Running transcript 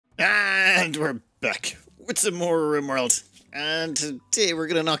And we're back with some more Rimworld. And today we're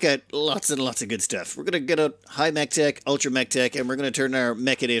going to knock out lots and lots of good stuff. We're going to get out high mech tech, ultra mech tech, and we're going to turn our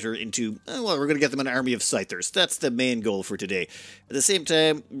Mechinator into, well, we're going to get them an army of Scythers. That's the main goal for today. At the same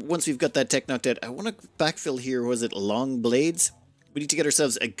time, once we've got that tech knocked out, I want to backfill here, was it long blades? We need to get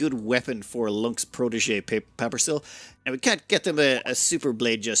ourselves a good weapon for Lunk's protege, Papersill. And we can't get them a super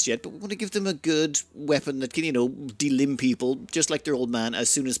blade just yet, but we want to give them a good weapon that can, you know, delimb people, just like their old man, as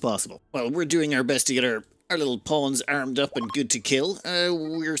soon as possible. Well, we're doing our best to get our little pawns armed up and good to kill.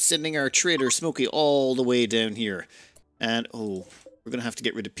 We're sending our trader, Smokey, all the way down here. And, oh, we're going to have to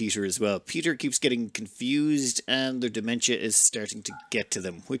get rid of Peter as well. Peter keeps getting confused, and their dementia is starting to get to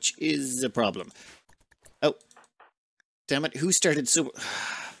them, which is a problem. Oh. Damn it, who started so...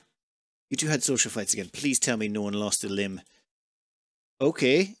 You two had social fights again. Please tell me no one lost a limb.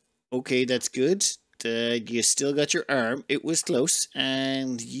 Okay, that's good. You still got your arm. It was close.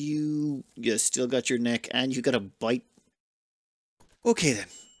 And you still got your neck. And you got a bite. Okay then.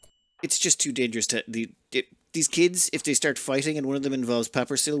 It's just too dangerous to... These kids, if they start fighting and one of them involves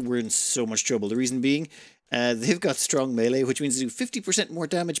Papersill, we're in so much trouble. The reason being... they've got strong melee, which means they do 50% more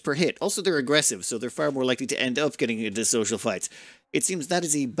damage per hit. Also, they're aggressive, so they're far more likely to end up getting into social fights. It seems that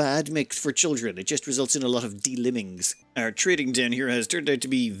is a bad mix for children. It just results in a lot of delimbings. Our trading down here has turned out to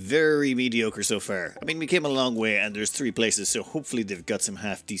be very mediocre so far. I mean, we came a long way, and there's 3 places, so hopefully they've got some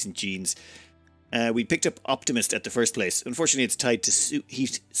half-decent genes. We picked up Optimist at the first place. Unfortunately, it's tied to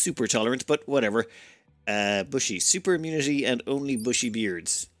heat super tolerant, but whatever. Bushy. Super immunity and only bushy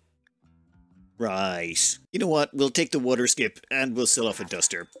beards. Right. You know what? We'll take the water skip and we'll sell off a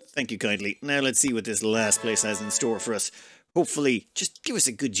duster. Thank you kindly. Now let's see what this last place has in store for us. Hopefully, just give us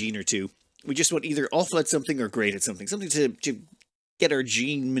a good gene or two. We just want either awful at something or great at something. Something to get our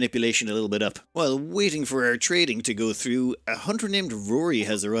gene manipulation a little bit up. While waiting for our trading to go through, a hunter named Rory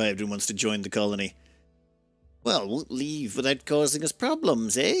has arrived and wants to join the colony. Well, won't leave without causing us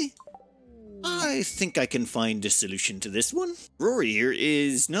problems, eh? I think I can find a solution to this one. Rory here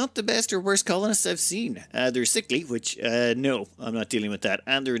is not the best or worst colonists I've seen. They're sickly, which, no, I'm not dealing with that.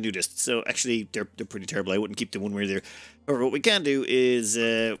 And they're nudists, so actually, they're pretty terrible. I wouldn't keep them one way or the other. However, what we can do is,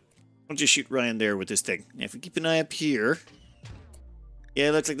 I'll just shoot Ryan there with this thing. Now, if we keep an eye up here...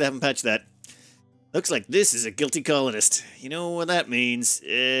 Yeah, looks like they haven't patched that. Looks like this is a guilty colonist. You know what that means?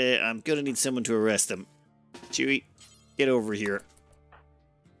 I'm gonna need someone to arrest them. Chewie, get over here.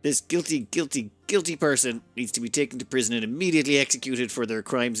 This guilty person needs to be taken to prison and immediately executed for their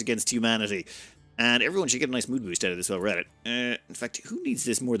crimes against humanity. And everyone should get a nice mood boost out of this while we're at it. In fact, who needs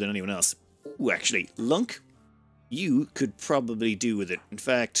this more than anyone else? Ooh, actually, Lunk, you could probably do with it. In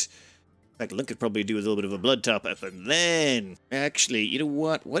fact, Lunk could probably do with a little bit of a blood top-up. And then, actually, you know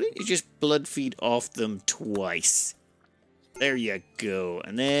what? Why don't you just blood feed off them twice? There you go.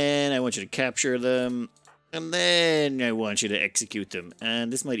 And then I want you to capture them. And then I want you to execute them.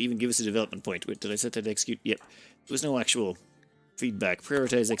 And this might even give us a development point. Wait, did I set that to execute? Yep. There was no actual feedback.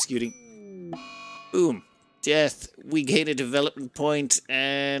 Prioritize executing. Boom. Death. We gain a development point.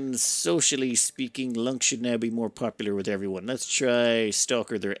 And socially speaking, Lunk should now be more popular with everyone. Let's try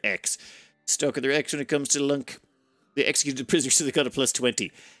Stalker their X. Stalker their X when it comes to Lunk. They executed prisoners, so they got a plus 20.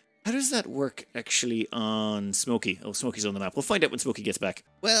 How does that work, actually, on Smokey? Oh, Smokey's on the map. We'll find out when Smokey gets back.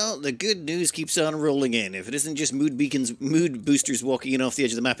 Well, the good news keeps on rolling in. If it isn't just mood boosters walking in off the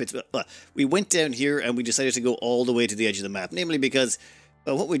edge of the map, it's... we went down here and we decided to go all the way to the edge of the map. Namely because,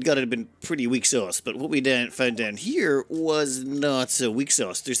 well, what we'd got had been pretty weak sauce. But what we found down here was not so weak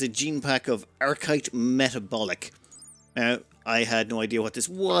sauce. There's a gene pack of Archite Metabolic. Now, I had no idea what this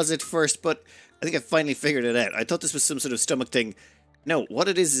was at first, but I think I finally figured it out. I thought this was some sort of stomach thing. No, what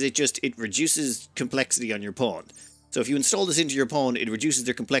it is it reduces complexity on your pawn. So if you install this into your pawn, it reduces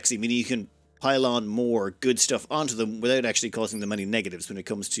their complexity, meaning you can pile on more good stuff onto them without actually causing them any negatives when it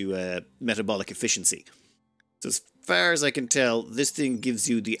comes to metabolic efficiency. So as far as I can tell, this thing gives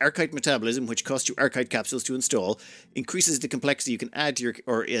you the Archite Metabolism, which costs you Archite capsules to install, increases the complexity you can add to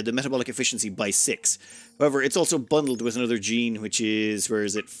your, the metabolic efficiency by 6. However, it's also bundled with another gene, which is, where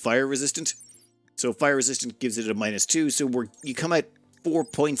is it, Fire Resistant? So Fire Resistant gives it a -2, so you come out 4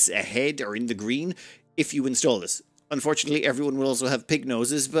 points ahead or in the green if you install this. Unfortunately, everyone will also have pig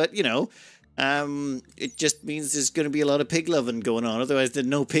noses, but, you know, it just means there's going to be a lot of pig loving going on. Otherwise, the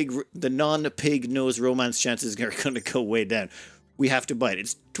non-pig nose romance chances are going to go way down. We have to buy it.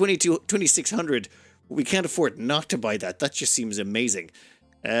 It's 2,600. We can't afford not to buy that. That just seems amazing.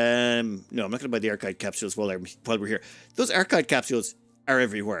 No, I'm not going to buy the Archite capsules while we're here. Those Archite capsules are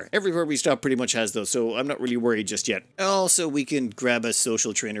everywhere. Everywhere we stop pretty much has those, so I'm not really worried just yet. Also, we can grab a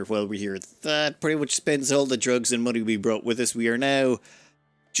social trainer while we're here. That pretty much spends all the drugs and money we brought with us. We are now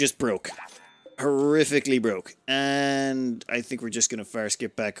just broke. Horrifically broke. And I think we're just going to fire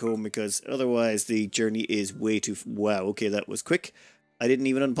skip back home because otherwise the journey is way too... Wow, okay, that was quick. I didn't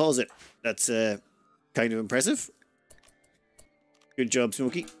even unpause it. That's kind of impressive. Good job,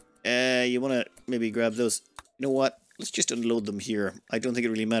 Smokey. You want to maybe grab those... You know what? Let's just unload them here. I don't think it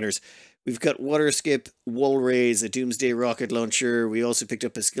really matters. We've got water skip, wall raise, a doomsday rocket launcher. We also picked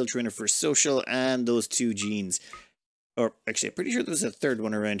up a skill trainer for social and those 2 genes. Or actually, I'm pretty sure there was a third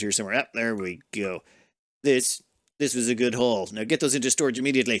one around here somewhere. Ah, there we go. This was a good haul. Now get those into storage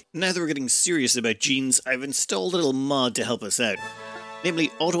immediately. Now that we're getting serious about genes, I've installed a little mod to help us out.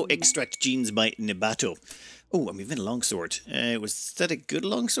 Namely, auto extract genes by Nibato. Oh, and we've a longsword. Was that a good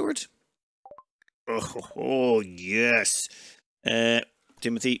longsword? Oh, yes.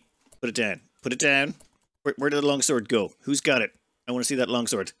 Timothy, put it down. Put it down. Where did the longsword go? Who's got it? I want to see that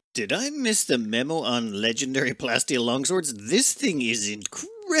longsword. Did I miss the memo on legendary plasteel longswords? This thing is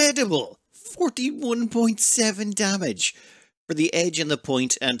incredible. 41.7 damage for the edge and the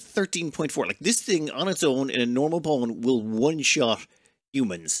point and 13.4. Like, this thing on its own in a normal pawn will one-shot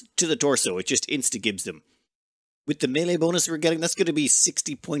humans to the torso. It just insta-gibs them. With the melee bonus we're getting, that's going to be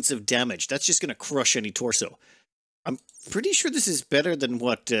 60 points of damage. That's just going to crush any torso. I'm pretty sure this is better than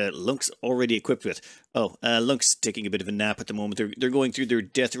what Lunk's already equipped with. Oh, Lunk's taking a bit of a nap at the moment. They're going through their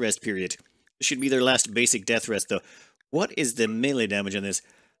death rest period. This should be their last basic death rest, though. What is the melee damage on this?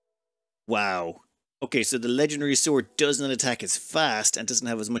 Wow. Okay, so the legendary sword does not attack as fast and doesn't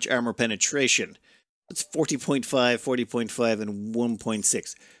have as much armor penetration. It's 40.5, 40.5, and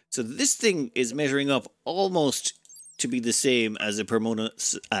 1.6. So this thing is measuring up almost to be the same as a Persona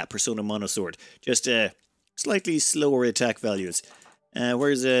Monosword. Just slightly slower attack values.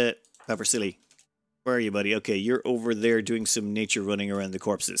 Where's Pepper Silly? Where are you, buddy? Okay, you're over there doing some nature running around the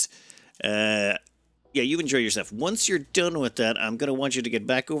corpses. Yeah, you enjoy yourself. Once you're done with that, I'm going to want you to get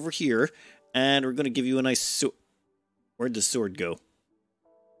back over here, and we're going to give you a nice sword. Where'd the sword go?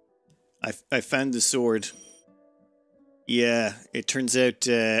 I found the sword. Yeah, it turns out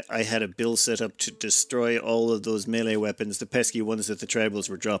I had a bill set up to destroy all of those melee weapons, the pesky ones that the tribals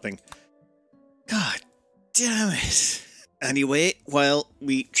were dropping. God damn it. Anyway, while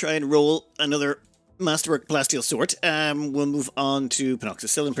we try and roll another Masterwork Plasteel sword, we'll move on to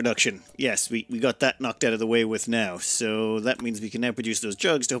Panoxycillin production. Yes, we got that knocked out of the way with now, so that means we can now produce those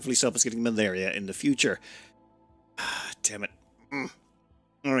jugs to hopefully stop us getting malaria in the future. Damn it.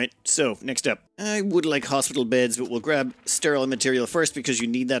 Alright, so, next up. I would like hospital beds, but we'll grab sterile material first because you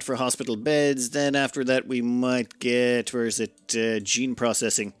need that for hospital beds. Then after that we might get, where is it, gene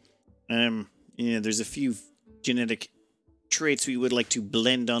processing. Yeah, there's a few genetic traits we would like to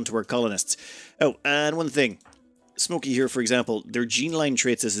blend onto our colonists. Oh, and one thing. Smokey here, for example, their gene line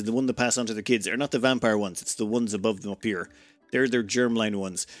traits, this is the one that pass on to their kids, are not the vampire ones, it's the ones above them up here. They're their germline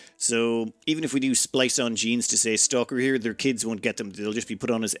ones. So even if we do splice on genes to say Stalker here, their kids won't get them. They'll just be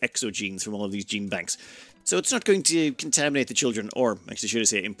put on as exogenes from all of these gene banks. So it's not going to contaminate the children, or actually should I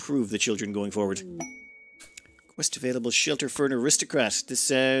say improve the children going forward. Quest available, shelter for an aristocrat. This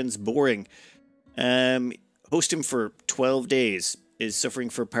sounds boring. Host him for 12 days. Is suffering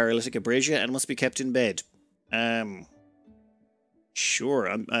for paralytic abrasia and must be kept in bed. Sure,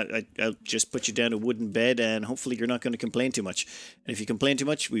 I'll just put you down a wooden bed and hopefully you're not going to complain too much. And if you complain too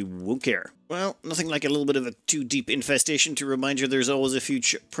much, we won't care. Well, nothing like a little bit of a too deep infestation to remind you there's always a few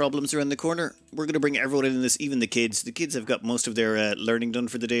problems around the corner. We're going to bring everyone in this, even the kids. The kids have got most of their learning done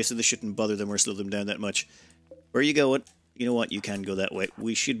for the day, so this shouldn't bother them or slow them down that much. Where are you going? You know what? You can go that way.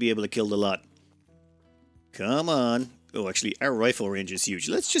 We should be able to kill the lot. Come on. Oh, actually, our rifle range is huge.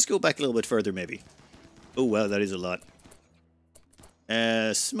 Let's just go back a little bit further, maybe. Oh, wow, that is a lot.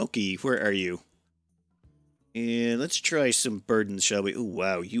 Smokey, where are you? Yeah, let's try some burdens, shall we? Oh,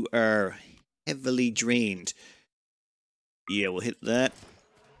 wow, you are heavily drained. Yeah, we'll hit that.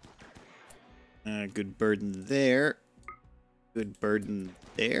 Good burden there. Good burden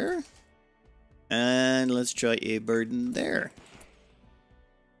there. And let's try a burden there.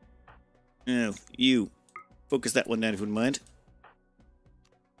 Oh, you. Focus that one down if you wouldn't mind.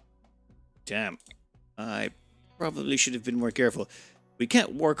 Damn. I probably should have been more careful. We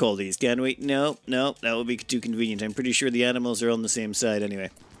can't work all these, can we? No, that would be too convenient. I'm pretty sure the animals are on the same side anyway.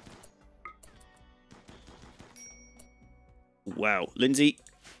 Wow. Lindsay,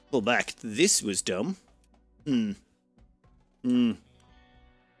 pull back. This was dumb.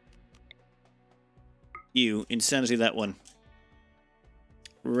 You, insanity that one.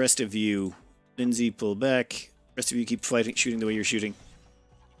 Rest of you. Lindsay, pull back. Rest of you keep fighting, shooting the way you're shooting.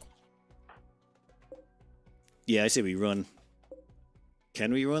 Yeah, I say we run.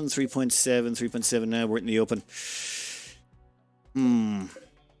 Can we run? 3.7, 3.7 now. We're in the open.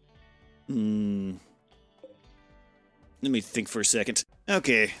 Let me think for a second.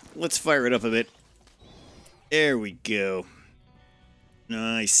 Okay, let's fire it up a bit. There we go.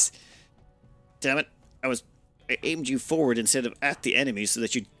 Nice. Damn it. I aimed you forward instead of at the enemy so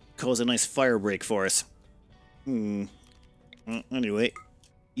that you'd cause a nice fire break for us. Well, anyway,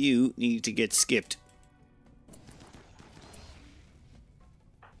 you need to get skipped.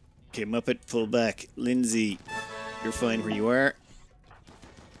 Okay, Muppet, pull back. Lindsay, you're fine where you are.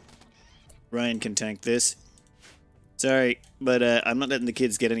 Ryan can tank this. Sorry, but I'm not letting the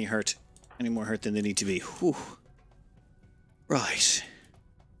kids get any more hurt than they need to be. Whew. Right.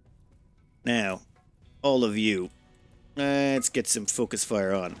 Now, all of you, let's get some focus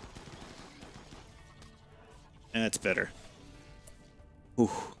fire on. That's better.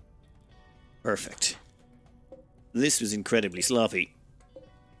 Whew. Perfect. This was incredibly sloppy.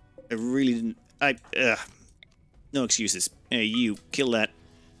 I really didn't... no excuses. Hey, you, kill that.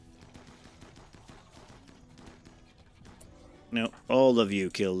 No, all of you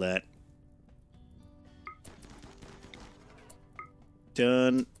kill that.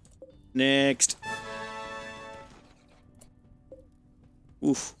 Done. Next.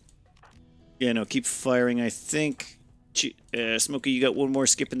 Oof. Yeah, no, keep firing, I think. Smokey, you got one more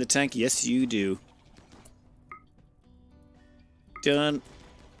skip in the tank? Yes, you do. Done.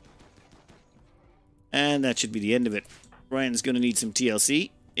 And that should be the end of it. Ryan's going to need some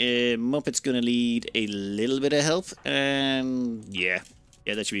TLC. Muppet's going to need a little bit of help. And yeah,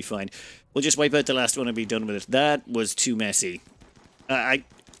 that should be fine. We'll just wipe out the last one and be done with it. That was too messy. I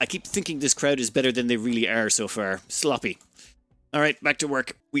keep thinking this crowd is better than they really are so far. Sloppy. Alright, back to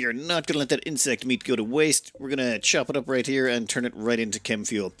work. We are not going to let that insect meat go to waste. We're going to chop it up right here and turn it right into chem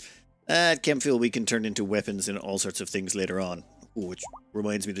fuel. That chem fuel we can turn into weapons and all sorts of things later on. Ooh, which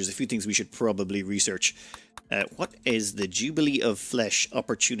reminds me, there's a few things we should probably research. What is the Jubilee of Flesh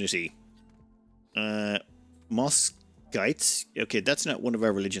opportunity? Moskites? Okay, that's not one of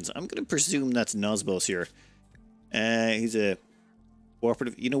our religions. I'm going to presume that's Nosbos here. He's a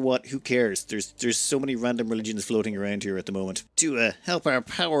cooperative. You know what? Who cares? There's so many random religions floating around here at the moment. To help our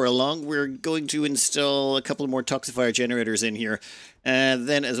power along, we're going to install a couple more toxifier generators in here.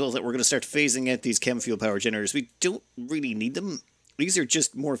 Then, as well as that, we're going to start phasing out these chem fuel power generators. We don't really need them. These are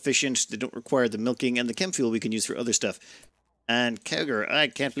just more efficient. They don't require the milking, and the chem fuel we can use for other stuff. And Cowger, I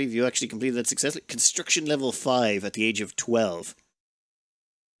can't believe you actually completed that successfully. Construction level 5 at the age of 12.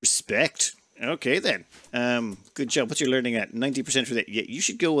 Respect. Okay, then. Good job. What's your learning at? 90% for that. Yeah, you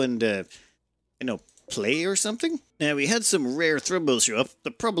should go and, play or something? Now, we had some rare thrumbos show up.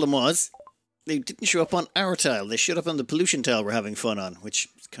 The problem was, they didn't show up on our tile. They showed up on the pollution tile we're having fun on, which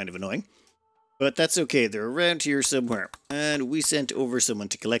is kind of annoying. But that's okay. They're around here somewhere. And we sent over someone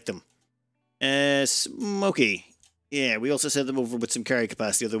to collect them. Smokey. Yeah, we also sent them over with some carry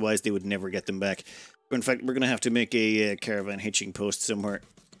capacity, otherwise they would never get them back. In fact, we're going to have to make a caravan hitching post somewhere.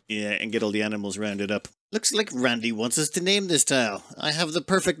 Yeah, and get all the animals rounded up. Looks like Randy wants us to name this tile. I have the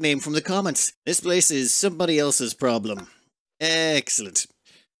perfect name from the comments. This place is somebody else's problem. Excellent.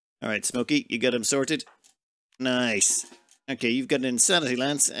 Alright, Smokey, you got him sorted? Nice. Okay, you've got an Insanity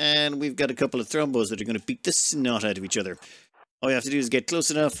Lance, and we've got a couple of Thrombos that are going to beat the snot out of each other. All you have to do is get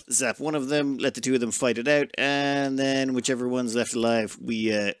close enough, zap one of them, let the two of them fight it out, and then whichever one's left alive,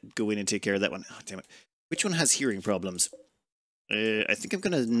 we go in and take care of that one. Oh, damn it. Which one has hearing problems? I think I'm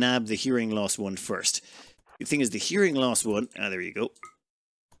going to nab the hearing loss one first. The thing is, the hearing loss one... Ah, there you go.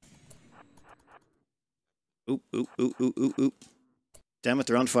 Oop, oop, oop, oop, oop, oop. Damn it,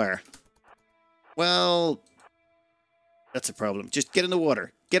 they're on fire. Well... That's a problem. Just get in the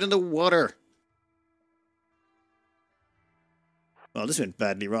water. Get in the water! Well, this went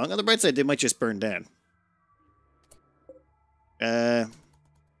badly wrong. On the bright side, they might just burn down. There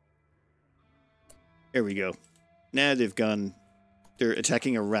we go. Now they've gone... They're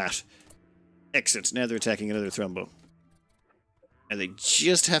attacking a rat. Excellent. Now they're attacking another Thrumbo. And they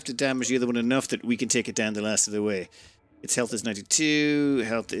just have to damage the other one enough that we can take it down the last of the way. Its health is 92.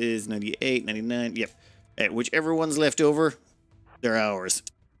 Health is 98, 99. Yep. Whichever one's left over, they're ours.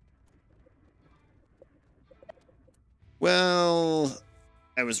 Well,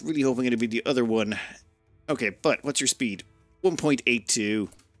 I was really hoping it'd be the other one. Okay, but what's your speed? 1.82.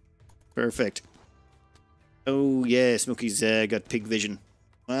 Perfect. Oh, yeah, Smokey's got pig vision.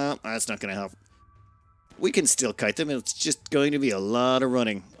 Well, that's not going to help. We can still kite them. It's just going to be a lot of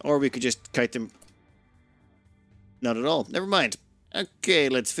running. Or we could just kite them. Not at all. Never mind. Okay,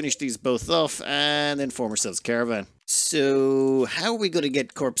 let's finish these both off and then form ourselves a caravan. So, how are we going to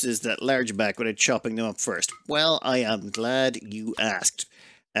get corpses that large back without chopping them up first? Well, I am glad you asked.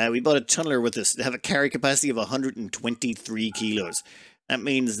 We bought a Tunnler with us. They have a carry capacity of 123 kilos. That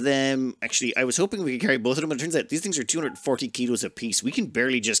means them... Actually, I was hoping we could carry both of them, but it turns out these things are 240 kilos apiece. We can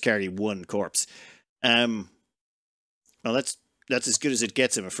barely just carry one corpse. Well, that's as good as it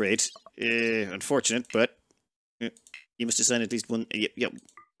gets, I'm afraid. Unfortunate, but... you must assign at least one... Yep,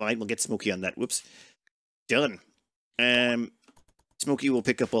 fine, we'll get Smokey on that. Whoops. Done. Smokey will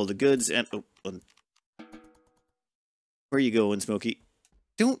pick up all the goods, and... Oh, where are you going, Smokey?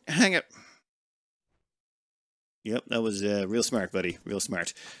 Don't hang up... Yep, that was real smart, buddy. Real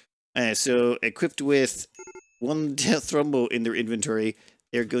smart. So, equipped with one thrombo in their inventory,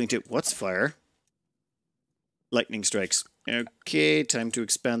 they're going to... What's fire? Lightning strikes. Okay, time to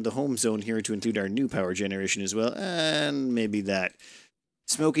expand the home zone here to include our new power generation as well. And maybe that.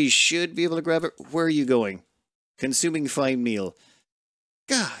 Smokey should be able to grab it. Where are you going? Consuming fine meal.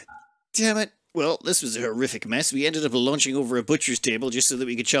 God damn it. Well, this was a horrific mess. We ended up launching over a butcher's table just so that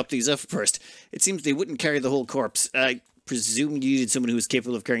we could chop these up first. It seems they wouldn't carry the whole corpse. I presume you needed someone who was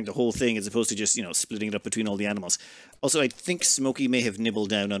capable of carrying the whole thing as opposed to just, you know, splitting it up between all the animals. Also, I think Smokey may have nibbled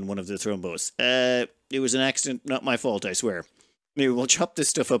down on one of the thrombos. It was an accident, not my fault, I swear. Maybe we'll chop this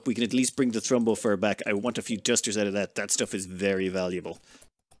stuff up. We can at least bring the thrombo fur back. I want a few dusters out of that. That stuff is very valuable.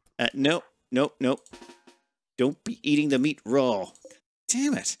 No. Don't be eating the meat raw.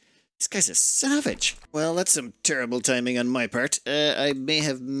 Damn it. This guy's a savage. Well, that's some terrible timing on my part. I may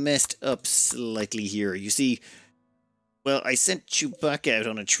have messed up slightly here. You see, well, I sent Chewbacca out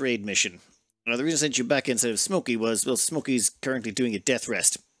on a trade mission. Now, the reason I sent Chewbacca instead of Smokey was, well, Smokey's currently doing a death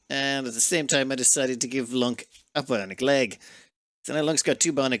rest. And at the same time, I decided to give Lunk a bionic leg. So now Lunk's got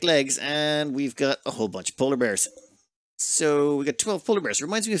 2 bionic legs, and we've got a whole bunch of polar bears. So we got 12 polar bears.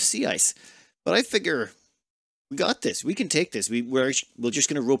 Reminds me of sea ice. But I figure... We got this. We can take this. We're just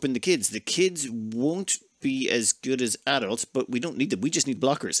going to rope in the kids. The kids won't be as good as adults, but we don't need them. We just need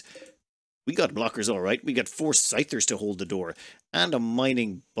blockers. We got blockers, all right. We got 4 Scythers to hold the door. And a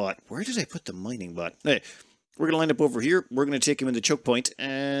mining bot. Where did I put the mining bot? Hey, we're going to line up over here. We're going to take him in the choke point.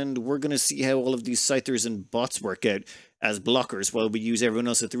 And we're going to see how all of these Scythers and bots work out as blockers while we use everyone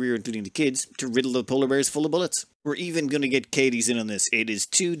else at the rear, including the kids, to riddle the polar bears full of bullets. We're even going to get Katie's in on this. It is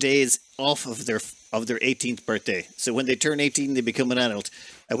 2 days off of their 18th birthday. So when they turn 18, they become an adult.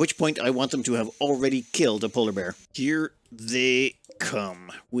 At which point, I want them to have already killed a polar bear. Here they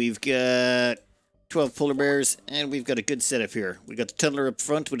come. We've got 12 polar bears, and we've got a good setup here. We've got the Tunnler up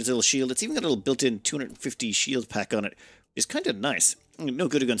front with its little shield. It's even got a little built-in 250 shield pack on it, which is kind of nice. No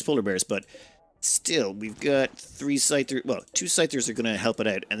good against polar bears, but still, we've got 3 Scythers. Well, 2 Scythers are going to help it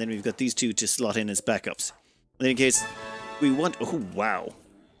out, and then we've got these 2 to slot in as backups. And then in case we want... Oh, wow.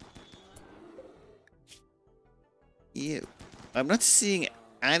 Ew. I'm not seeing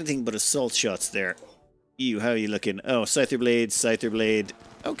anything but assault shots there. Ew, how are you looking? Oh, Scyther blade.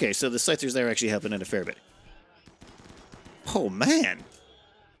 Okay, so the Scythers there are actually helping out a fair bit. Oh, man.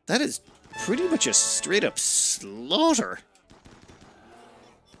 That is pretty much a straight-up slaughter.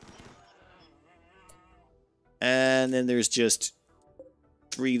 And then there's just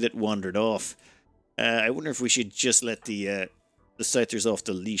 3 that wandered off. I wonder if we should just let the Scythers off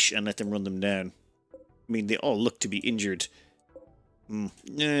the leash and let them run them down. I mean, they all look to be injured.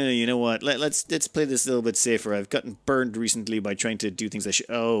 You know what? Let's play this a little bit safer. I've gotten burned recently by trying to do things I should...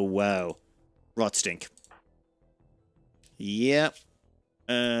 Oh, wow. Rot stink. Yeah.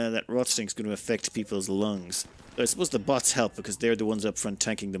 That rot stink's going to affect people's lungs. I suppose the bots help because they're the ones up front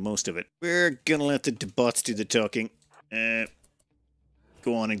tanking the most of it. We're gonna let the bots do the talking.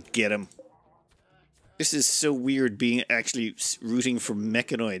 Go on and get them. This is so weird being actually rooting for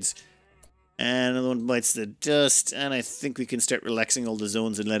mechanoids. And another one bites the dust, and I think we can start relaxing all the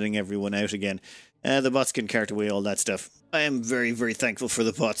zones and letting everyone out again. The bots can cart away all that stuff. I am very, very thankful for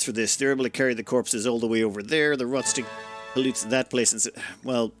the bots for this. They're able to carry the corpses all the way over there. The rot stink pollutes that place. And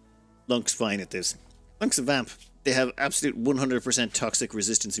well, Lunk's fine at this. Lunk's a vamp. They have absolute 100% toxic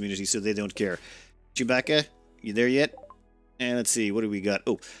resistance immunity, so they don't care. Chewbacca, you there yet? And let's see, what do we got?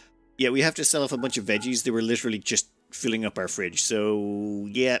 Oh, yeah, we have to sell off a bunch of veggies. They were literally just filling up our fridge. So,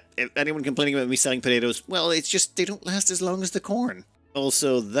 yeah, if anyone complaining about me selling potatoes, well, it's just they don't last as long as the corn.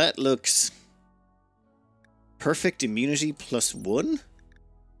 Also, that looks... Perfect immunity +1?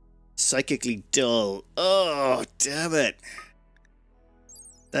 Psychically dull. Oh, damn it.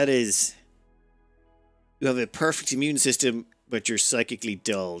 That is... You have a perfect immune system, but you're psychically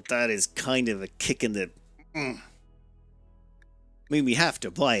dull. That is kind of a kick in the... I mean, we have to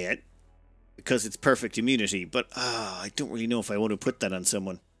buy it, because it's perfect immunity, but I don't really know if I want to put that on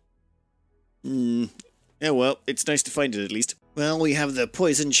someone. Yeah, well, it's nice to find it at least. Well, we have the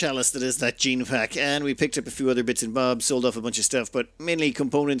poison chalice that is that gene pack, and we picked up a few other bits and bobs, sold off a bunch of stuff, but mainly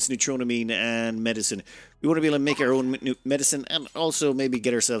components, neutronomine, and medicine. We want to be able to make our own medicine, and also maybe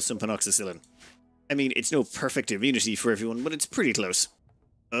get ourselves some panoxycillin. I mean, it's no perfect immunity for everyone, but it's pretty close.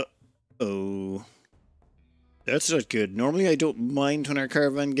 Uh-oh. That's not good. Normally I don't mind when our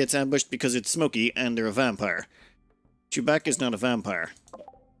caravan gets ambushed because it's smoky and they're a vampire. Chewbacca's not a vampire.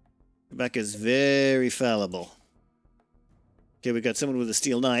 Chewbacca's very fallible. Okay, we got someone with a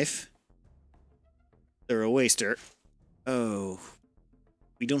steel knife. They're a waster. Oh.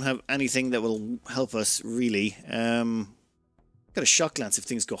 We don't have anything that will help us, really. Got a shock lance if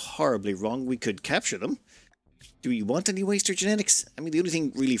things go horribly wrong. We could capture them. Do we want any waster genetics? I mean, the only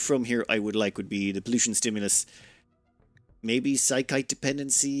thing really from here I would like would be the pollution stimulus. Maybe psychite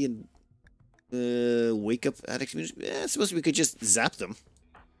dependency and wake up addict immunity. I suppose we could just zap them.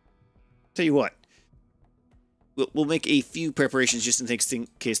 Tell you what. We'll make a few preparations just in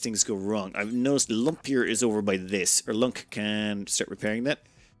case things go wrong. I've noticed the lump here is over by this. Or Lunk can start repairing that.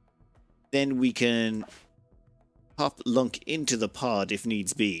 Then we can pop Lunk into the pod if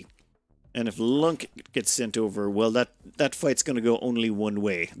needs be. And if Lunk gets sent over, well, that fight's going to go only one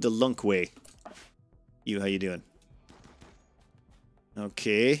way. The Lunk way. How you doing?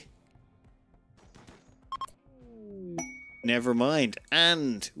 Okay. Never mind.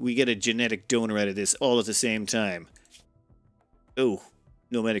 And we get a genetic donor out of this all at the same time. Oh,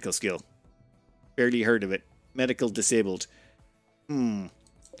 no medical skill. Barely heard of it. Medical disabled.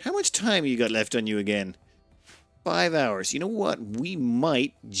 How much time you got left on you again? 5 hours. You know what? We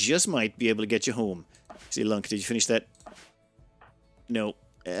might, just might, be able to get you home. See, Lunk, did you finish that? No.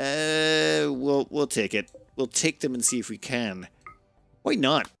 We'll take it. We'll take them and see if we can. Why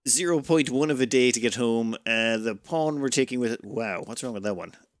not? 0.1 of a day to get home. The pawn we're taking with it. Wow, what's wrong with that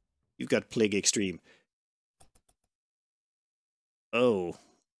one? You've got Plague Extreme. Oh.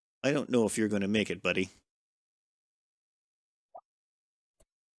 I don't know if you're going to make it, buddy.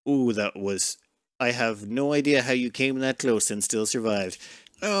 Ooh, that was... I have no idea how you came that close and still survived.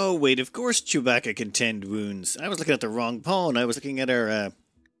 Oh, wait, of course Chewbacca can tend wounds. I was looking at the wrong pawn. I was looking at our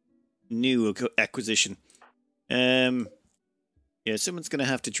new acquisition. Yeah, someone's going to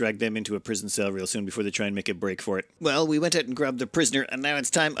have to drag them into a prison cell real soon before they try and make a break for it. Well, we went out and grabbed the prisoner, and now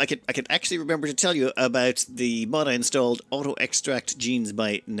it's time. I can actually remember to tell you about the mod I installed, Auto Extract Genes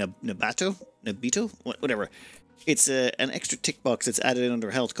by Nabito? Whatever. It's an extra tick box that's added in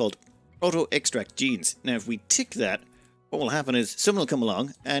under health called Auto Extract Genes. Now, if we tick that, what will happen is someone will come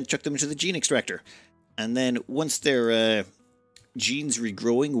along and chuck them into the gene extractor. And then once their genes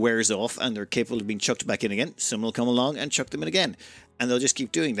regrowing wears off and they're capable of being chucked back in again, someone will come along and chuck them in again. And they'll just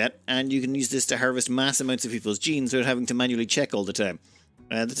keep doing that. And you can use this to harvest mass amounts of people's genes without having to manually check all the time.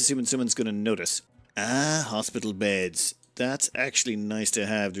 That's assuming someone's going to notice. Ah, hospital beds. That's actually nice to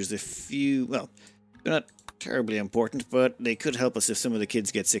have. There's a few... Well, they're not terribly important, but they could help us if some of the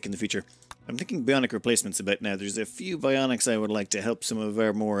kids get sick in the future. I'm thinking bionic replacements about now. There's a few bionics I would like to help some of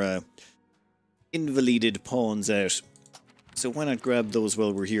our more invalided pawns out. So why not grab those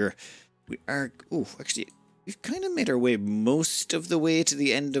while we're here? We are... Oh, actually, we've kind of made our way most of the way to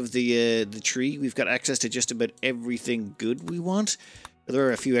the end of the tree. We've got access to just about everything good we want. There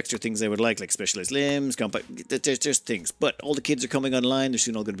are a few extra things I would like specialized limbs, there's things. But all the kids are coming online. They're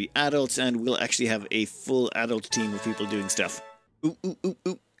soon all going to be adults, and we'll actually have a full adult team of people doing stuff. Ooh, ooh, ooh,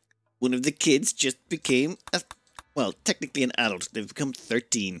 ooh. One of the kids just became, well, technically an adult. They've become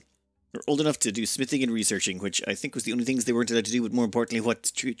 13. They're old enough to do smithing and researching, which I think was the only things they weren't allowed to do, but more importantly,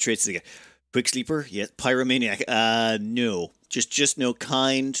 what traits they get. Quick sleeper? Yes. Pyromaniac? No. Just no.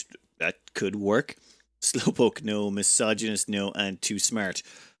 Kind? That could work. Slowpoke? No. Misogynist? No. And too smart.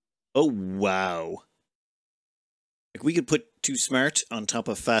 Oh, wow. Like, we could put too smart on top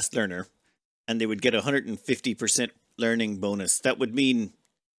of fast learner, and they would get 150% learning bonus. That would mean,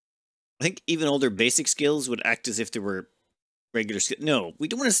 I think even all their basic skills would act as if they were regular skills. No, we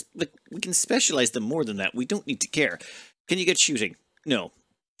don't want to, like, we can specialize them more than that. We don't need to care. Can you get shooting? No.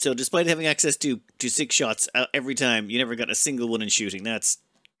 So despite having access to 6 shots every time, you never got a single one in shooting. That's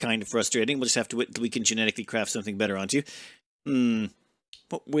kind of frustrating. We'll just have to wait until we can genetically craft something better onto you.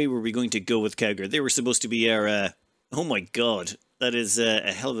 What way were we going to go with Cowger? They were supposed to be our, oh my god. That is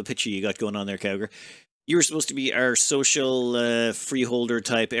a hell of a picture you got going on there, Cowger. You were supposed to be our social freeholder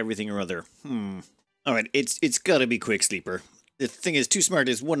type everything or other. Alright, it's gotta be Quick Sleeper. The thing is, too smart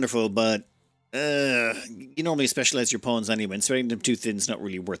is wonderful, but you normally specialize your pawns anyway, and spreading them too thin is not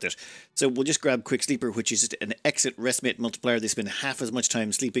really worth it. So we'll just grab Quick Sleeper, which is just an exit rest mate multiplier. They spend half as much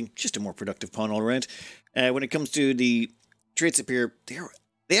time sleeping, just a more productive pawn all around. When it comes to the traits up here,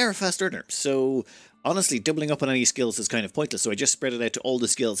 they are a fast learner, so Honestly, doubling up on any skills is kind of pointless, so I just spread it out to all the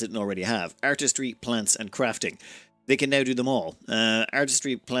skills it didn't already have. Artistry, plants, and crafting. They can now do them all.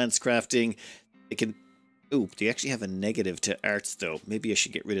 Artistry, plants, crafting, they can... Ooh, they actually have a negative to arts, though. Maybe I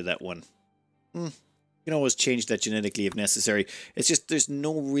should get rid of that one. You can always change that genetically if necessary. It's just there's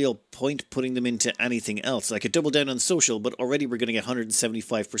no real point putting them into anything else. I could double down on social, but already we're going to get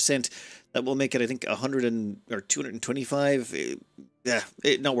 175%. That will make it, I think, or 225. Yeah,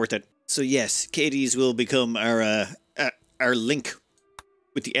 not worth it. So yes, Katie's will become our link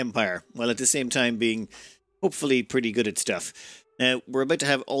with the Empire, while at the same time being hopefully pretty good at stuff. Now, we're about to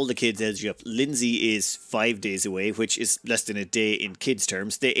have all the kids age up. Lindsay is 5 days away, which is less than a day in kids'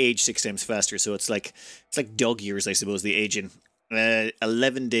 terms. They age 6 times faster, so it's like dog years, I suppose, they age in.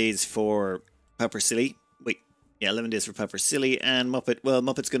 11 days for Pepper Silly. Wait, yeah, 11 days for Pepper Silly, and Muppet. Well,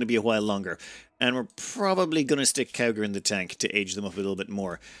 Muppet's going to be a while longer. And we're probably going to stick Cowger in the tank to age them up a little bit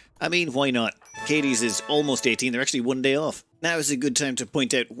more. I mean, why not? Katie's is almost 18. They're actually 1 day off. Now is a good time to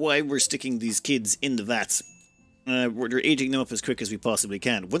point out why we're sticking these kids in the vats. We're aging them up as quick as we possibly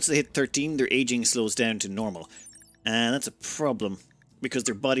can. Once they hit 13, their aging slows down to normal. And that's a problem, because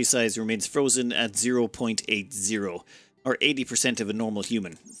their body size remains frozen at 0.80, or 80% of a normal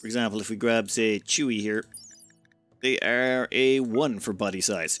human. For example, if we grab, say, Chewie here, they are a 1 for body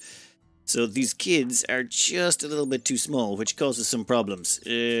size. So these kids are just a little bit too small, which causes some problems.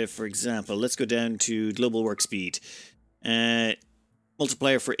 For example, let's go down to global work speed.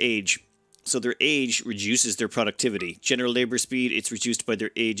 Multiplier for age. So their age reduces their productivity. General labor speed, it's reduced by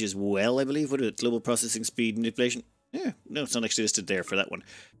their age as well, I believe. What is it? Global processing speed, manipulation? Yeah, no, it's not actually listed there for that one.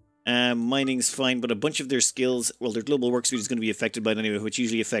 Mining's fine, but a bunch of their skills, well, their global work speed is going to be affected by it anyway, which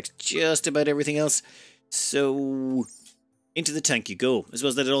usually affects just about everything else. So, into the tank you go. As well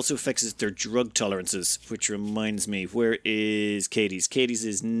as that, it also affects their drug tolerances, which reminds me, where is Katie's? Katie's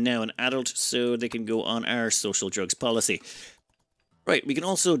is now an adult, so they can go on our social drugs policy. Right, we can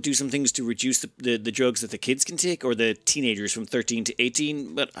also do some things to reduce the drugs that the kids can take, or the teenagers from 13 to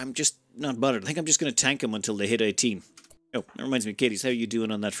 18, but I'm just not bothered. I think I'm just going to tank them until they hit 18. Oh, that reminds me, Katie's, how are you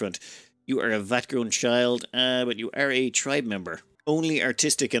doing on that front? You are a vat-grown child, but you are a tribe member. Only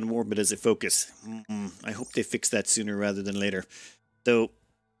artistic and morbid as a focus. I hope they fix that sooner rather than later. Though,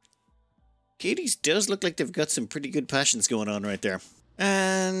 Katie's does look like they've got some pretty good passions going on right there.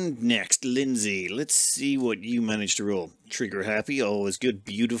 And next, Lindsay. Let's see what you managed to roll. Trigger happy, always good,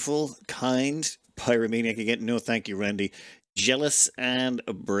 beautiful, kind, pyromaniac again. No, thank you, Randy. Jealous and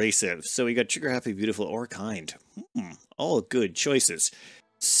abrasive. So we got trigger happy, beautiful, or kind. All good choices.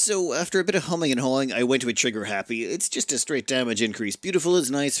 So after a bit of humming and hawing, I went with trigger happy. It's just a straight damage increase. Beautiful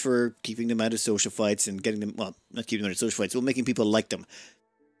is nice for keeping them out of social fights and getting them, well, not keeping them out of social fights, but making people like them.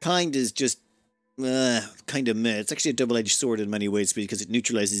 Kind is just kind of meh. It's actually a double-edged sword in many ways because it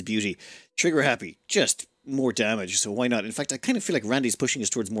neutralizes beauty. Trigger happy, just more damage, so why not? In fact, I kind of feel like Randy's pushing us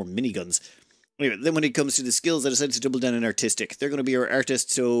towards more miniguns. Anyway, then when it comes to the skills, I decided to double down on artistic. They're going to be our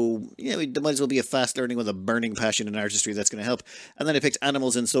artists, so yeah, there might as well be a fast learning with a burning passion in artistry that's going to help. And then I picked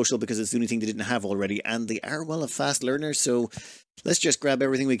animals and social because it's the only thing they didn't have already, and they are, well, a fast learner, so let's just grab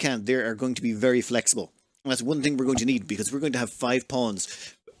everything we can. They are going to be very flexible. And that's one thing we're going to need, because we're going to have 5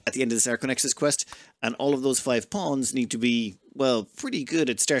 pawns at the end of this Arconexus quest, and all of those 5 pawns need to be, well, pretty good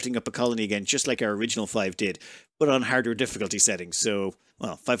at starting up a colony again, just like our original 5 did, but on harder difficulty settings, so,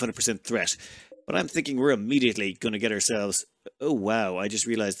 well, 500% threat. But I'm thinking we're immediately going to get ourselves... Oh, wow, I just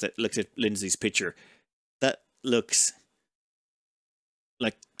realized that, looked at Lindsay's picture. That looks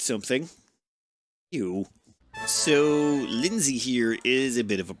like something. Ew. So, Lindsay here is a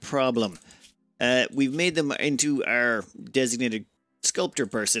bit of a problem. We've made them into our designated sculptor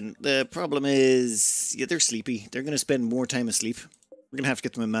person. The problem is, yeah, they're sleepy. They're going to spend more time asleep. We're going to have to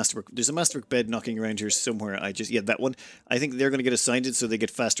get them a masterwork. There's a masterwork bed knocking around here somewhere. Yeah, that one. I think they're going to get assigned it so they get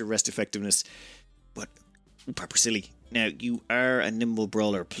faster rest effectiveness. But, Pepper Silly. Now, you are a nimble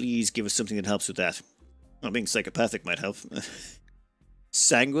brawler. Please give us something that helps with that. Well, being psychopathic might help.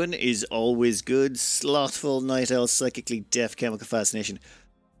 Sanguine is always good. Slothful, night owl, psychically deaf, chemical fascination.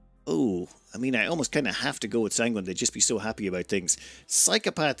 Oh, I mean, I almost kind of have to go with Sanguine. They'd just be so happy about things.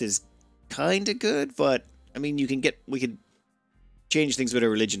 Psychopath is kind of good, but, I mean, we could change things with our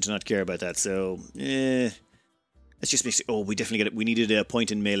religion to not care about that, so, let's just make... Oh, we definitely get it. We needed a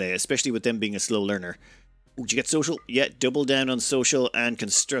point in melee, especially with them being a slow learner. Oh, did you get social? Yeah, double down on social and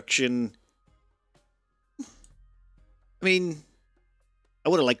construction. I mean, I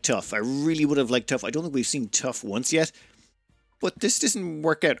would have liked tough. I really would have liked tough. I don't think we've seen tough once yet. But this doesn't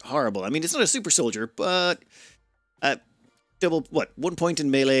work out horrible. I mean, it's not a super soldier, but double, what, 1 point in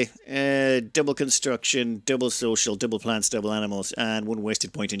melee, double construction, double social, double plants, double animals, and 1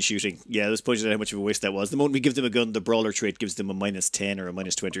 wasted point in shooting. Yeah, those pointed out how much of a waste that was. The moment we give them a gun, the brawler trait gives them a -10 or a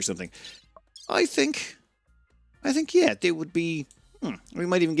 -20 or something. I think, yeah, they would be... we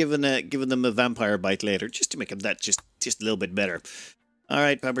might even give them a vampire bite later, just to make them that just a little bit better.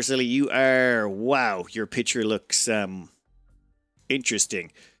 Alright, Pampersilly, you are... Wow, your picture looks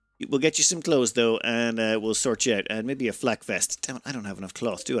interesting. We'll get you some clothes, though, and we'll sort you out. And maybe a flak vest. Damn it, I don't have enough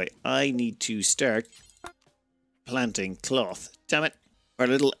cloth, do I? I need to start planting cloth. Damn it. Our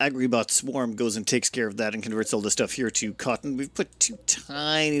little agribot swarm goes and takes care of that and converts all the stuff here to cotton. We've put 2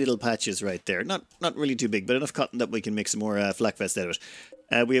 tiny little patches right there. Not really too big, but enough cotton that we can make some more flak vest out of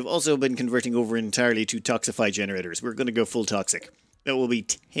it. We have also been converting over entirely to Toxify generators. We're going to go full toxic. That will be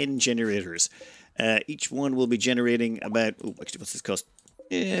 10 generators. Each one will be generating about... Oh, actually, what's this cost?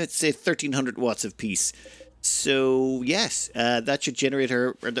 Let's say 1,300 watts of piece. So, yes, that should generate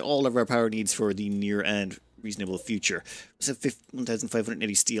all of our power needs for the near and reasonable future. So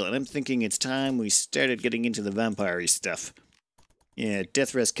 1,580 steel, and I'm thinking it's time we started getting into the vampire stuff. Yeah,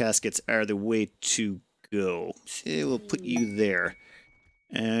 death rest caskets are the way to go. So we'll put you there.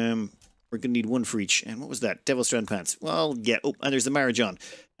 We're going to need 1 for each. And what was that? Devil Strand Pants. Well, yeah. Oh, and there's the marriage on.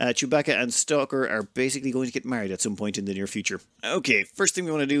 Chewbacca and Stalker are basically going to get married at some point in the near future. Okay, first thing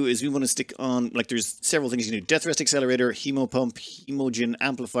we want to do is we want to stick on, like, there's several things you can do. Death Rest Accelerator, Hemo Pump, Hemogen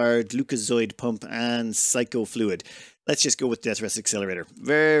Amplifier, Glucozoid Pump, and Psycho Fluid. Let's just go with Death Rest Accelerator.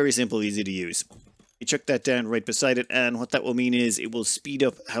 Very simple, easy to use. You chuck that down right beside it, and what that will mean is it will speed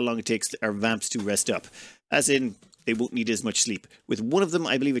up how long it takes our vamps to rest up. As in... they won't need as much sleep. With 1 of them,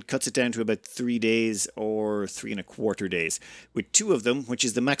 I believe it cuts it down to about 3 days or 3¼ days. With 2 of them, which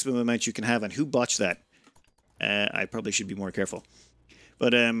is the maximum amount you can have, and who botched that? I probably should be more careful.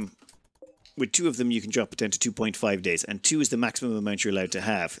 But with 2 of them, you can drop it down to 2.5 days, and 2 is the maximum amount you're allowed to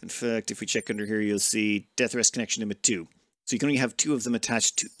have. In fact, if we check under here, you'll see Death Rest Connection Limit 2. So you can only have 2 of them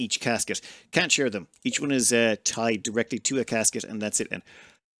attached to each casket. Can't share them. Each one is tied directly to a casket, and that's it. And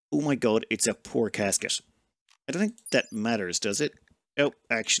oh my god, it's a poor casket. I don't think that matters, does it? Oh,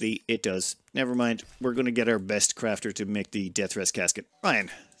 actually, it does. Never mind. We're going to get our best crafter to make the Death Rest casket. Ryan,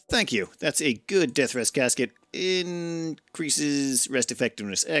 thank you. That's a good Death Rest casket. Increases rest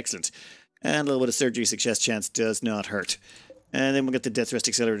effectiveness. Excellent. And a little bit of surgery success chance does not hurt. And then we'll get the Death Rest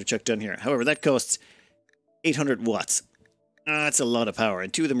accelerator chucked down here. However, that costs 800 watts. That's a lot of power,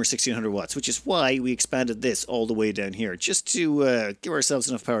 and 2 of them are 1,600 watts, which is why we expanded this all the way down here, just to give ourselves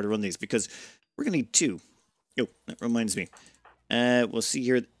enough power to run these, because we're going to need 2. Oh, that reminds me. We'll see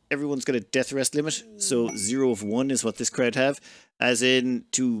here, everyone's got a death rest limit, so 0 of 1 is what this crowd have, as in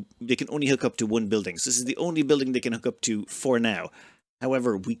they can only hook up to 1 building. So this is the only building they can hook up to for now.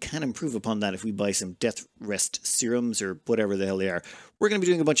 However, we can improve upon that if we buy some death rest serums or whatever the hell they are. We're going to be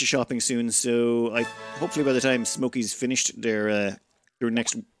doing a bunch of shopping soon, so hopefully by the time Smokey's finished their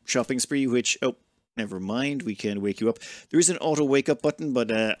next shopping spree, which, oh, never mind, we can wake you up. There is an auto wake up button, but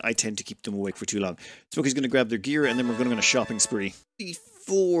I tend to keep them awake for too long. Smokey's going to grab their gear, and then we're going to go on a shopping spree.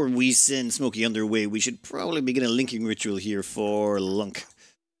 Before we send Smokey on their way, we should probably begin a linking ritual here for Lunk.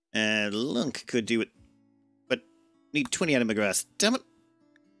 Lunk could do it, but need 20 anima grass. Damn it.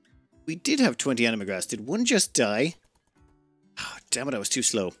 We did have 20 anima grass. Did one just die? Oh, damn it, I was too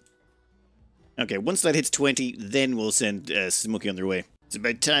slow. Okay, once that hits 20, then we'll send Smokey on their way. It's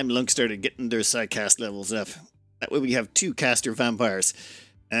about time Lunk started getting their sidecast levels up. That way we have 2 caster vampires.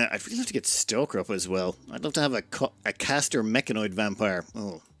 I'd really love to get Stalker up as well. I'd love to have a caster mechanoid vampire.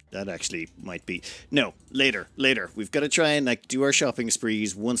 Oh, that actually might be... No, later. We've got to try and do our shopping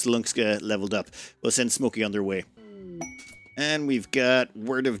sprees once Lunk's leveled up. We'll send Smokey on their way. And we've got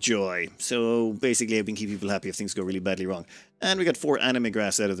Word of Joy. So basically I can keep people happy if things go really badly wrong. And we got 4 anime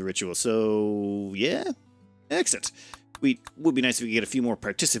grass out of the ritual. So, yeah. Excellent. It would be nice if we could get a few more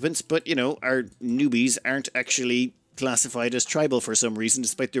participants, but, you know, our newbies aren't actually classified as tribal for some reason,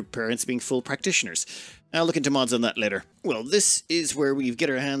 despite their parents being full practitioners. I'll look into mods on that later. Well, this is where we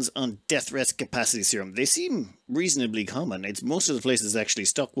get our hands on Death Rest Capacity Serum. They seem reasonably common. Most of the places actually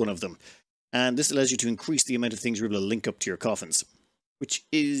stock one of them. And this allows you to increase the amount of things you're able to link up to your coffins, which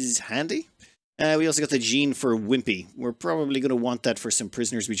is handy. We also got the gene for Wimpy. We're probably going to want that for some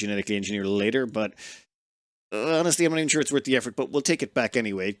prisoners we genetically engineer later, but honestly, I'm not even sure it's worth the effort, but we'll take it back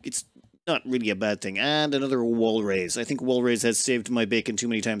anyway. It's not really a bad thing. And another wall raise. I think wall raise has saved my bacon too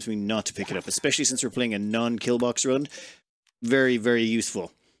many times for me not to pick it up, especially since we're playing a non-Killbox run. Very, very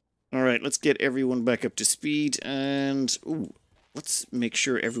useful. Alright, let's get everyone back up to speed, and ooh, let's make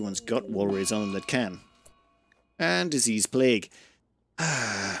sure everyone's got wall raise on them that can. And disease plague.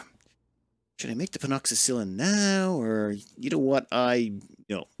 Should I make the panoxicillin now, or you know what?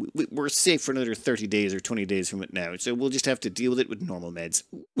 No, we're safe for another 30 days or 20 days from it now, so we'll just have to deal with it with normal meds.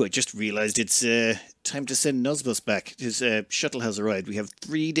 Ooh, I just realised it's time to send Nuzbus back. His shuttle has arrived. We have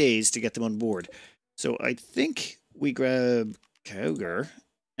 3 days to get them on board. So I think we grab Kauger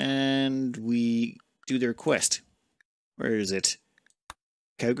and we do their quest. Where is it?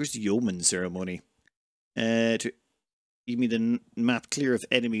 Kauger's Yeoman Ceremony. To give me the map clear of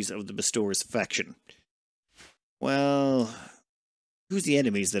enemies of the Bestower's faction. Well, who's the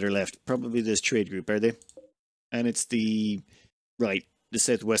enemies that are left? Probably this trade group, are they? And it's the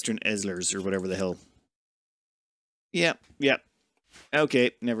Southwestern Eslers, or whatever the hell. Yeah.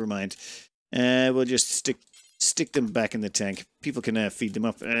 Okay, never mind. We'll just stick them back in the tank. People can feed them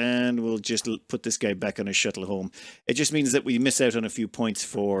up, and we'll just put this guy back on his shuttle home. It just means that we miss out on a few points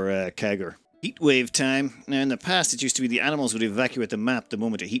for Kauger. Heatwave time. Now, in the past, it used to be the animals would evacuate the map the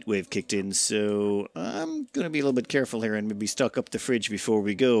moment a heatwave kicked in, so I'm going to be a little bit careful here and maybe stock up the fridge before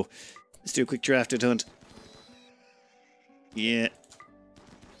we go. Let's do a quick drafted hunt. Yeah.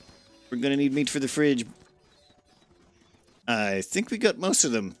 We're going to need meat for the fridge. I think we got most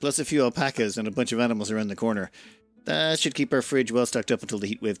of them, plus a few alpacas and a bunch of animals around the corner. That should keep our fridge well stocked up until the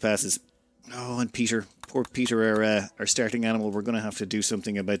heatwave passes. Oh, and Peter. Poor Peter, our starting animal. We're going to have to do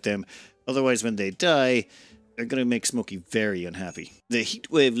something about them. Otherwise, when they die, they're going to make Smokey very unhappy. The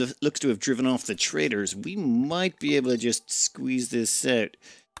heatwave looks to have driven off the traders. We might be able to just squeeze this out.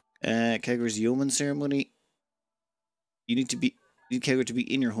 Kauger's Yeoman Ceremony. You need Kauger to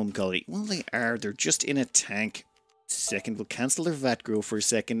be in your home colony. Well, they are. They're just in a tank. Second, we'll cancel their VAT grow for a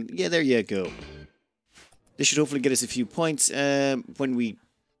second. Yeah, there you go. This should hopefully get us a few points when we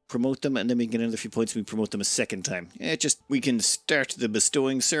promote them, and then we can get another few points when we promote them a second time. We can start the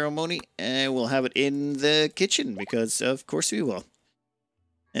bestowing ceremony, and we'll have it in the kitchen, because of course we will.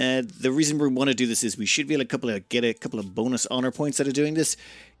 The reason we want to do this is we should be able to get a couple of bonus honor points out of doing this.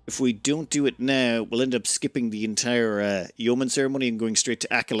 If we don't do it now, we'll end up skipping the entire yeoman ceremony and going straight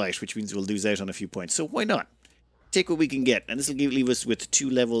to acolyte, which means we'll lose out on a few points. So why not? Take what we can get, and this will leave us with 2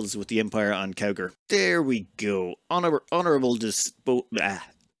 levels with the Empire on Kauger. There we go. Honorable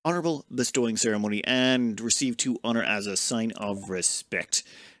bestowing ceremony, and receive 2 honor as a sign of respect.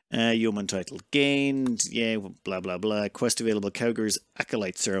 Yeoman title gained. Yeah, blah blah blah. Quest available. Kauger's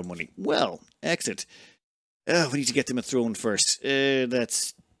acolyte ceremony. Well, excellent. We need to get them a throne first.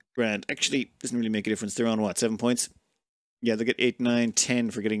 That's grand. Actually, doesn't really make a difference. They're on what, 7 points? Yeah, they get 8, 9, 10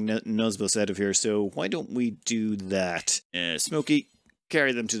 for getting Nuzbus out of here, so why don't we do that? Smokey,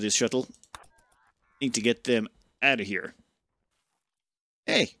 carry them to this shuttle. Need to get them out of here.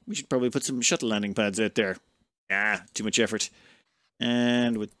 Hey, we should probably put some shuttle landing pads out there. Ah, too much effort.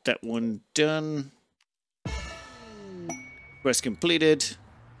 And with that one done... Quest completed.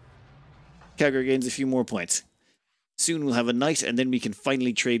 Kauger gains a few more points. Soon we'll have a night, and then we can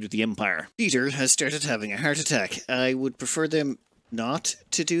finally trade with the Empire. Peter has started having a heart attack. I would prefer them not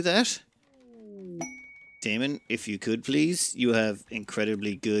to do that. Damon, if you could please. You have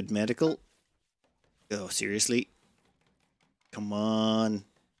incredibly good medical. Oh, seriously? Come on.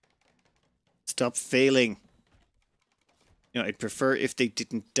 Stop failing. You know, I'd prefer if they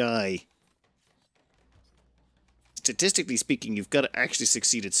didn't die. Statistically speaking, you've got to actually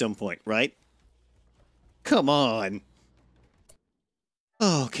succeed at some point, right? Come on.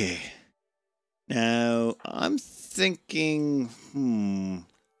 Okay. Now, I'm thinking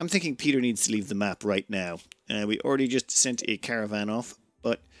Peter needs to leave the map right now. We already just sent a caravan off,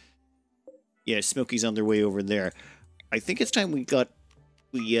 but yeah, Smokey's on their way over there. I think it's time we let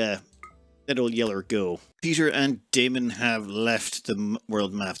old Yeller go. Peter and Damon have left the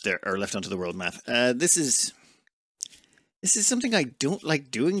world map there, or left onto the world map. This is something I don't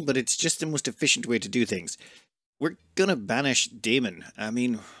like doing, but it's just the most efficient way to do things. We're gonna banish Damon. I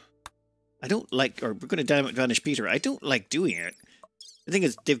mean, I don't like, or we're gonna banish Peter. I don't like doing it. The thing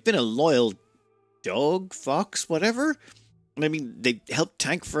is, they've been a loyal dog, fox, whatever. And I mean, they helped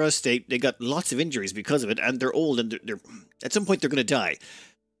tank for us. They got lots of injuries because of it, and they're old, and they're at some point they're gonna die.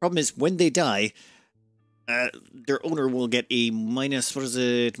 Problem is, when they die, their owner will get a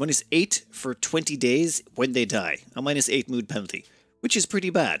 -8 for 20 days when they die. A -8 mood penalty, which is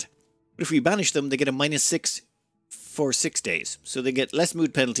pretty bad. But if we banish them, they get a -6 for 6 days. So they get less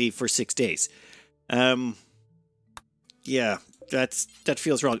mood penalty for 6 days. Yeah, that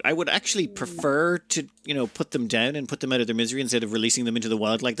feels wrong. I would actually prefer to, put them down and put them out of their misery instead of releasing them into the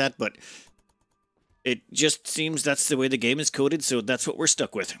wild like that, but it just seems that's the way the game is coded, so that's what we're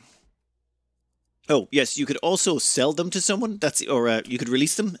stuck with. Oh, yes, you could also sell them to someone. You could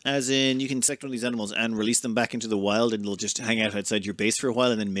release them, as in you can select one of these animals and release them back into the wild, and they'll just hang out outside your base for a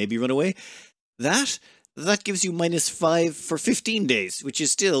while and then maybe run away. That gives you -5 for 15 days, which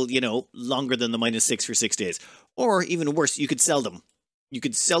is still, you know, longer than the -6 for 6 days. Or even worse, you could sell them. You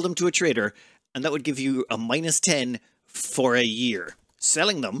could sell them to a trader, and that would give you a -10 for a year.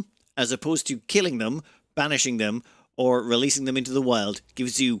 Selling them, as opposed to killing them, banishing them, or releasing them into the wild,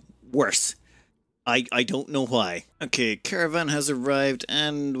 gives you worse. I don't know why. Okay, caravan has arrived,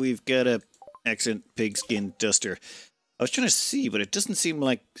 and we've got a excellent pigskin duster. I was trying to see, but it doesn't seem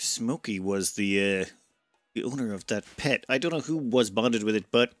like Smokey was the owner of that pet. I don't know who was bonded with it,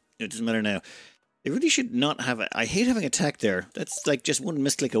 but it doesn't matter now. They really should not have it. I hate having attack there. That's like just one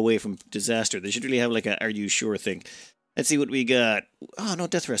misclick away from disaster. They should really have like a "are you sure" thing. Let's see what we got. Oh, no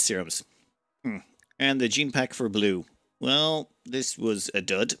death rest serums. And the gene pack for blue. Well, this was a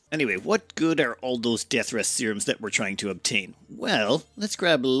dud. Anyway, what good are all those death rest serums that we're trying to obtain? Well, let's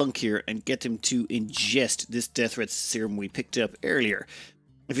grab Lunk here and get him to ingest this death rest serum we picked up earlier.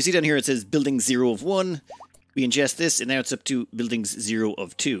 If you see down here, it says building 0 of 1. We ingest this, and now it's up to buildings 0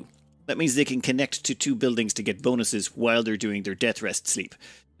 of 2. That means they can connect to 2 buildings to get bonuses while they're doing their death rest sleep.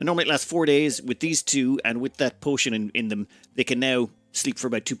 And normally it lasts 4 days. With these 2, and with that potion in them, they can now sleep for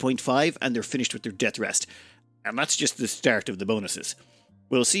about 2.5, and they're finished with their death rest. And that's just the start of the bonuses.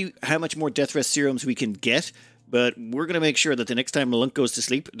 We'll see how much more death rest serums we can get, but we're going to make sure that the next time Lunk goes to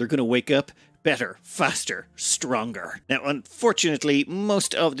sleep, they're going to wake up better, faster, stronger. Now, unfortunately,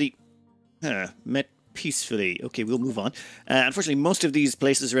 most of the... met peacefully. Okay, we'll move on. Unfortunately, most of these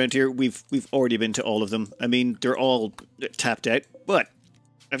places around here, we've already been to all of them. I mean, they're all tapped out, but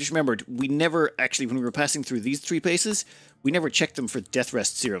I've just remembered, we never actually, when we were passing through these 3 places, we never checked them for death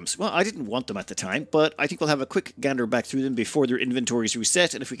rest serums. Well, I didn't want them at the time, but I think we'll have a quick gander back through them before their inventories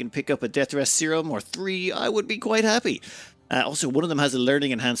reset, and if we can pick up a death rest serum or 3, I would be quite happy. Also, one of them has a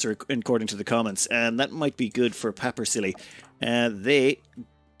learning enhancer, according to the comments, and that might be good for Papersilly. They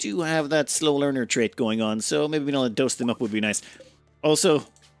do have that slow learner trait going on, so maybe being able to dose them up would be nice. Also,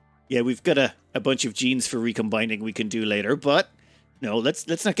 yeah, we've got a bunch of genes for recombining we can do later, but no, let's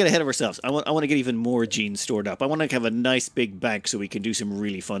not get ahead of ourselves. I want to get even more genes stored up. I want to have a nice big bank so we can do some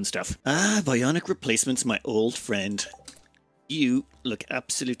really fun stuff. Ah, bionic replacements, my old friend. You look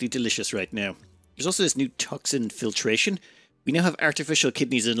absolutely delicious right now. There's also this new toxin filtration. We now have artificial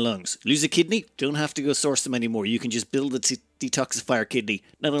kidneys and lungs. Lose a kidney? Don't have to go source them anymore. You can just build a detoxifier kidney.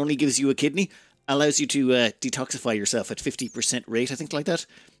 Not only gives you a kidney, allows you to detoxify yourself at 50% rate, I think, like that.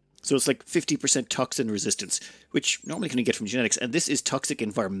 So it's like 50% toxin resistance, which normally can get from genetics. And this is toxic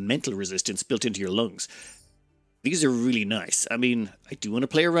environmental resistance built into your lungs. These are really nice. I mean, I do want to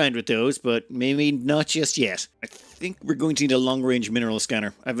play around with those, but maybe not just yet. I think we're going to need a long-range mineral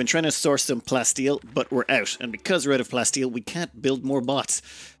scanner. I've been trying to source some plasteel, but we're out. And because we're out of plasteel, we can't build more bots.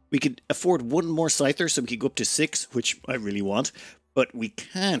 We could afford 1 more Scyther, so we could go up to 6, which I really want. But we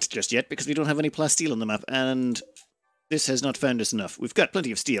can't just yet, because we don't have any plasteel on the map, and this has not found us enough. We've got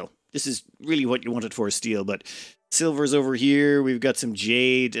plenty of steel. This is really what you wanted for steel, but silver's over here. We've got some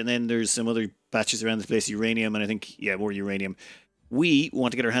jade, and then there's some other batches around the place, uranium, and I think, yeah, more uranium. We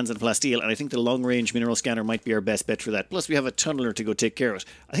want to get our hands on plasteel, and I think the long-range mineral scanner might be our best bet for that. Plus, we have a Tunnler to go take care of it.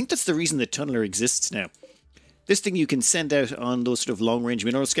 I think that's the reason that Tunnler exists now. This thing you can send out on those sort of long-range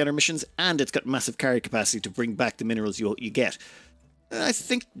mineral scanner missions, and it's got massive carry capacity to bring back the minerals you get. I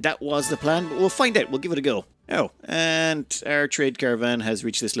think that was the plan, but we'll find out. We'll give it a go. Oh, and our trade caravan has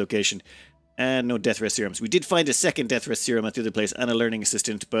reached this location. And no death rest serums. We did find a second death rest serum at the other place and a learning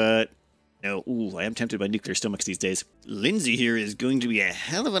assistant, but no. Ooh, I am tempted by nuclear stomachs these days. Lindsay here is going to be a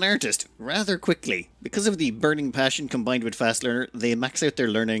hell of an artist rather quickly. Because of the burning passion combined with fast learner, they max out their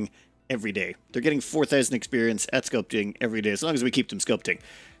learning every day. They're getting 4,000 experience at sculpting every day, as long as we keep them sculpting.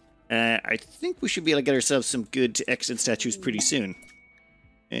 I think we should be able to get ourselves some good excellent statues pretty soon.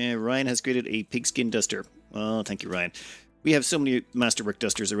 Ryan has created a pigskin duster. Oh, thank you, Ryan. We have so many masterwork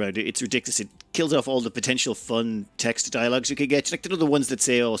dusters around it. It's ridiculous. It kills off all the potential fun text dialogues you could get. Like, you know, the ones that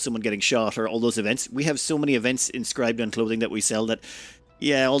say, oh, someone getting shot or all those events. We have so many events inscribed on clothing that we sell that,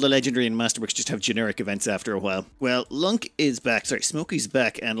 yeah, all the legendary and masterworks just have generic events after a while. Well, Lunk is back. Sorry, Smokey's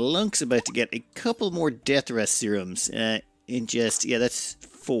back. And Lunk's about to get a couple more death rest serums. In just, yeah, that's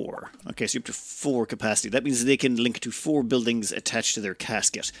 4. Okay, so up to 4 capacity. That means they can link to 4 buildings attached to their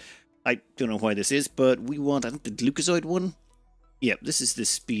casket. I don't know why this is, but we want, I think, the Glucozoid one? Yep, this is the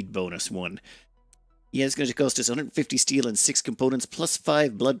speed bonus one. Yeah, it's going to cost us 150 steel and 6 components, plus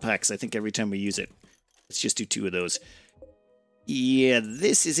 5 blood packs, I think, every time we use it. Let's just do 2 of those. Yeah,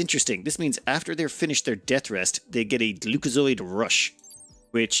 this is interesting. This means after they're finished their death rest, they get a Glucozoid rush,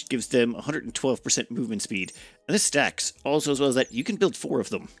 which gives them 112% movement speed. And this stacks. Also, as well as that, you can build 4 of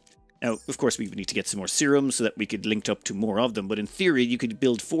them. Now, of course, we need to get some more serums so that we could link up to more of them, but in theory, you could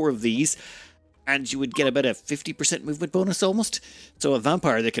build 4 of these, and you would get about a 50% movement bonus almost. So a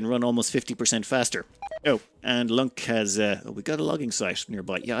vampire that can run almost 50% faster. Oh, and Lunk has, we got a logging site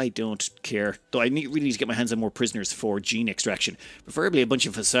nearby. Yeah, I don't care. Though I really need to get my hands on more prisoners for gene extraction. Preferably a bunch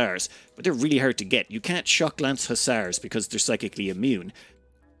of hussars, but they're really hard to get. You can't shock lance hussars because they're psychically immune.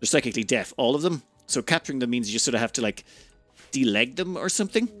 They're psychically deaf, all of them. So capturing them means you just sort of have to, like, deleg them or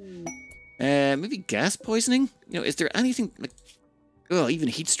something. Maybe gas poisoning? You know, is there anything, like... Oh, even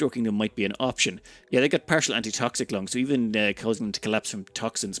heat stroking them might be an option. Yeah, they got partial antitoxic lungs, so even causing them to collapse from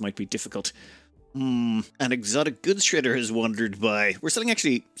toxins might be difficult. An exotic goods shredder has wandered by. We're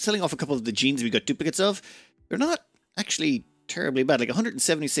selling off a couple of the genes we got duplicates of. They're not actually terribly bad. Like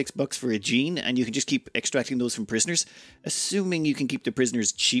 176 bucks for a gene, and you can just keep extracting those from prisoners. Assuming you can keep the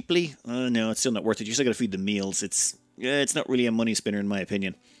prisoners cheaply. No, it's still not worth it. You still got to feed the meals. It's not really a money spinner in my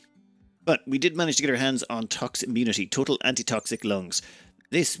opinion. But we did manage to get our hands on Tox Immunity, Total Antitoxic Lungs.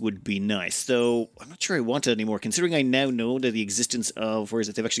 This would be nice, though I'm not sure I want it anymore, considering I now know that the existence of, where is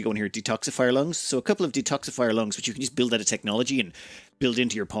it, they've actually gone here, Detoxifier Lungs. So a couple of Detoxifier Lungs, which you can just build out of technology and build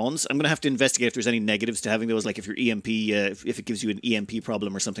into your pawns. I'm going to have to investigate if there's any negatives to having those, like if your EMP, if it gives you an EMP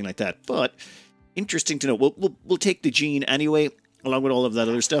problem or something like that. But, interesting to know. We'll take the gene anyway, along with all of that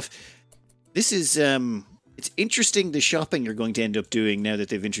other stuff. This is, it's interesting the shopping you're going to end up doing now that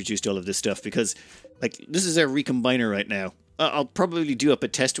they've introduced all of this stuff, because, like, this is our recombiner right now. I'll probably do up a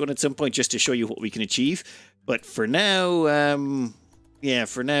test one at some point just to show you what we can achieve. But for now, yeah,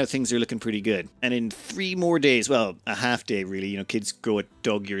 for now things are looking pretty good. And in 3 more days, well, a half day really, you know, kids grow at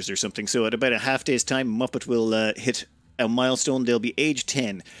dog years or something. So at about a half day's time, Muppet will hit a milestone. They'll be age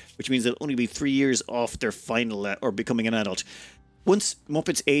 10, which means they'll only be 3 years off their final, or becoming an adult. Once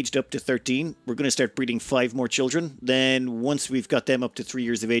Muppet's aged up to 13, we're going to start breeding 5 more children. Then once we've got them up to 3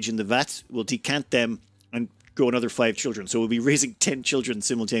 years of age in the vats, we'll decant them and grow another 5 children. So we'll be raising 10 children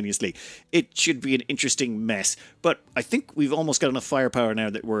simultaneously. It should be an interesting mess. But I think we've almost got enough firepower now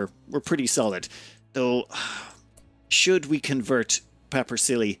that we're pretty solid. Though, should we convert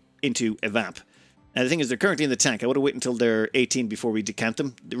Papersilly into a vamp? Now the thing is, they're currently in the tank. I want to wait until they're 18 before we decant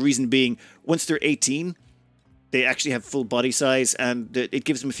them. The reason being, once they're 18... they actually have full body size, and it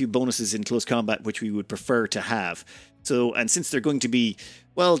gives them a few bonuses in close combat, which we would prefer to have. So, and since they're going to be,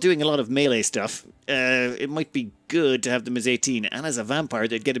 well, doing a lot of melee stuff, it might be good to have them as 18. And as a vampire,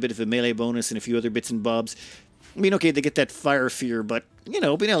 they'd get a bit of a melee bonus and a few other bits and bobs. I mean, okay, they get that fire fear, but, you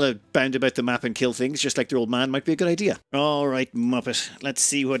know, being able to bound about the map and kill things, just like their old man, might be a good idea. All right, Muppet, let's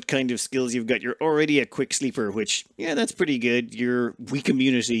see what kind of skills you've got. You're already a quick sleeper, which, yeah, that's pretty good. You're weak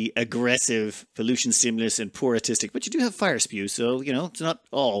immunity, aggressive, pollution stimulus, and poor artistic, but you do have fire spew, so, you know, it's not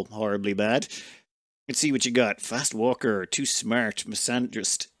all horribly bad. Let's see what you got. Fast walker, too smart,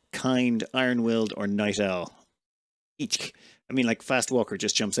 misandrist, kind, iron-willed, or night owl. Each. I mean, like, fast walker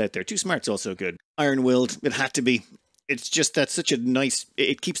just jumps out there. Too smart's also good. Iron-willed, it had to be. It's just that's such a nice...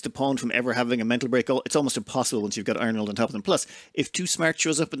 It keeps the pawn from ever having a mental break. It's almost impossible once you've got iron-willed on top of them. Plus, if too smart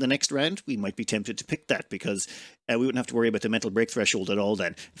shows up in the next round, we might be tempted to pick that because we wouldn't have to worry about the mental break threshold at all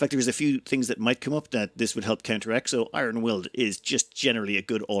then. In fact, there's a few things that might come up that this would help counteract, so iron-willed is just generally a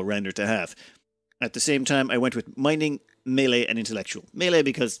good all-rounder to have. At the same time, I went with mining, melee, and intellectual. Melee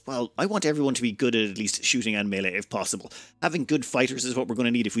because, well, I want everyone to be good at least shooting and melee if possible. Having good fighters is what we're going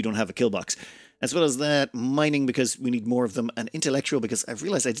to need if we don't have a Killbox. As well as that, mining because we need more of them, and intellectual because I've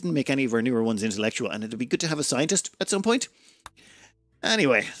realised I didn't make any of our newer ones intellectual, and it'd be good to have a scientist at some point.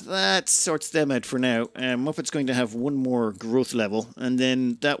 Anyway, that sorts them out for now. Muppet's going to have 1 more growth level, and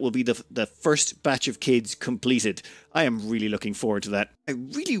then that will be the first batch of kids completed. I am really looking forward to that. I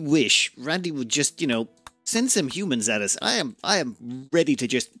really wish Randy would just, you know, send some humans at us. I am ready to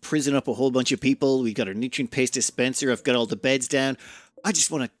just prison up a whole bunch of people. We've got our nutrient paste dispenser. I've got all the beds down. I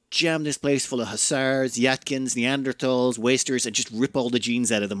just want to jam this place full of hussars, Yatkins, Neanderthals, wasters, and just rip all the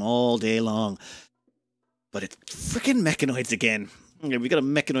genes out of them all day long. But it's frickin' mechanoids again. Okay, we got a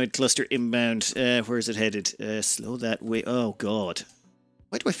mechanoid cluster inbound. Where is it headed? Slow that way. Oh, God.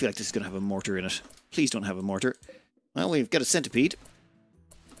 Why do I feel like this is going to have a mortar in it? Please don't have a mortar. Well, we've got a centipede.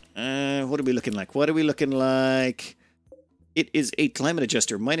 What are we looking like? What are we looking like? It is a climate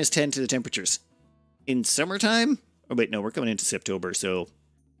adjuster. -10 to the temperatures. In summertime? Oh, wait, no, we're coming into September, so...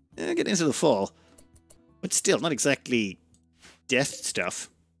 getting into the fall. But still, not exactly death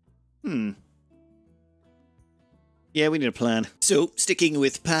stuff. Yeah, we need a plan. So, sticking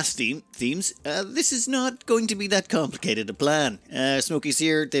with past themes, this is not going to be that complicated a plan. Smokey's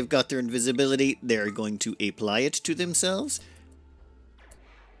here, they've got their invisibility, they're going to apply it to themselves.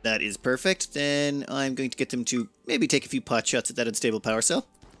 That is perfect. Then I'm going to get them to maybe take a few pot shots at that unstable power cell.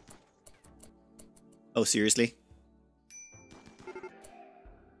 Oh, seriously?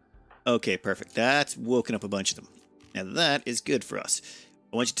 Okay, perfect. That's woken up a bunch of them. Now that is good for us.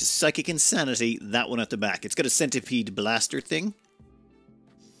 I want you to Psychic Insanity that one at the back. It's got a centipede blaster thing.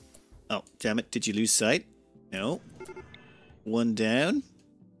 Oh, damn it. Did you lose sight? No. One down.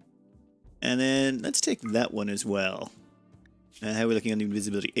 And then let's take that one as well. How are we looking on the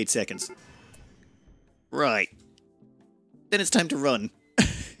invisibility? 8 seconds. Right. Then it's time to run.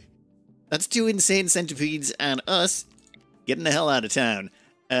 That's 2 insane centipedes and us getting the hell out of town.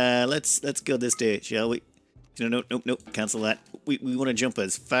 Let's go this day, shall we? No, cancel that. We want to jump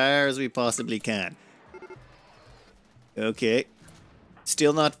as far as we possibly can. Okay.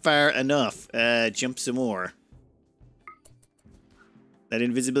 Still not far enough. Jump some more. That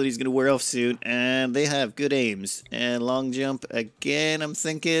invisibility is going to wear off soon, and they have good aims. And long jump again, I'm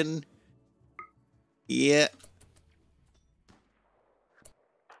thinking. Yeah.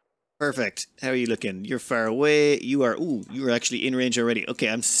 Perfect. How are you looking? You're far away. You are, ooh, you are actually in range already. Okay,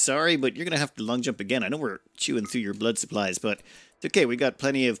 I'm sorry, but you're going to have to long jump again. I know we're chewing through your blood supplies, but it's okay. We got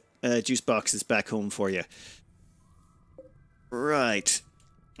plenty of juice boxes back home for you. Right.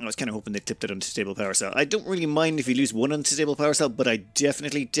 I was kind of hoping they tipped it on stable power cell. I don't really mind if you lose one unstable power cell, but I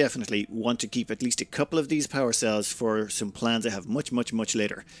definitely want to keep at least a couple of these power cells for some plans I have much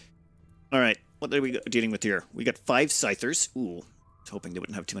later. Alright, what are we dealing with here? We got 5 Scythers. Ooh, I was hoping they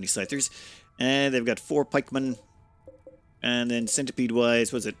wouldn't have too many Scythers. And they've got 4 pikemen. And then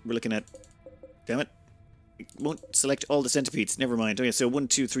centipede-wise, what's it? We're looking at... Damn it. It won't select all the centipedes. Never mind. Okay, so 1,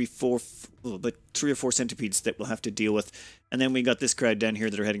 2, 3, 4... Oh, but 3 or 4 centipedes that we'll have to deal with. And then we got this crowd down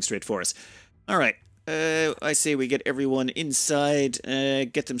here that are heading straight for us. Alright. I say we get everyone inside.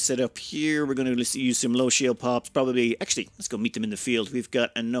 Get them set up here. We're going to use some low shield pops. Probably... Actually, let's go meet them in the field. We've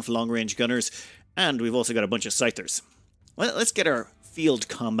got enough long-range gunners. And we've also got a bunch of Scythers. Well, let's get our field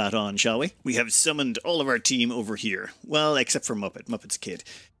combat on, shall we? We have summoned all of our team over here. Well, except for Muppet. Muppet's a kid.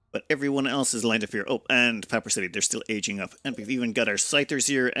 But everyone else is lined up here. Oh, and Pepper City, they're still aging up. And we've even got our Scythers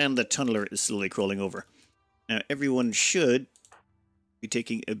here, and the Tunnler is slowly crawling over. Now, everyone should be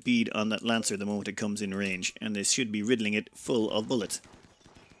taking a bead on that Lancer the moment it comes in range, and they should be riddling it full of bullets.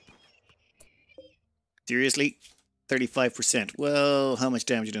 Seriously? 35%. Well, how much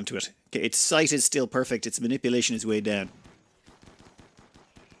damage you done to it? Okay, its sight is still perfect. Its manipulation is way down.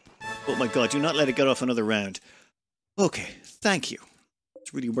 Oh my god, do not let it get off another round. Okay, thank you. I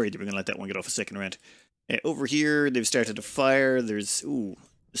was really worried they were going to let that one get off a second round. Over here, they've started to fire. There's, ooh,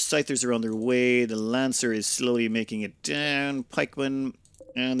 the Scythers are on their way. The Lancer is slowly making it down. Pikemen.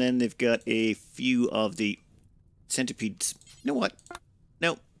 And then they've got a few of the centipedes. You know what?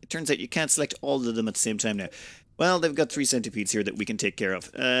 No, it turns out you can't select all of them at the same time now. Well, they've got 3 centipedes here that we can take care of.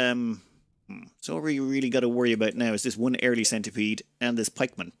 So what we really got to worry about now is this one early centipede and this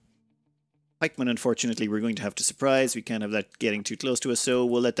pikeman. Pikeman, unfortunately, we're going to have to surprise. We can't have that getting too close to us, so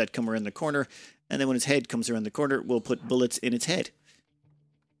we'll let that come around the corner. And then when its head comes around the corner, we'll put bullets in its head.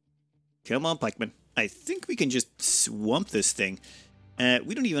 Come on, pikeman. I think we can just swamp this thing.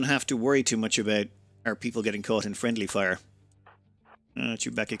 We don't even have to worry too much about our people getting caught in friendly fire.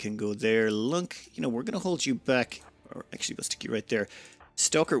 Chewbacca can go there. Lunk, you know, we're going to hold you back. Or actually, we'll stick you right there.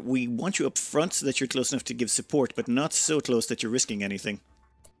 Stalker, we want you up front so that you're close enough to give support, but not so close that you're risking anything.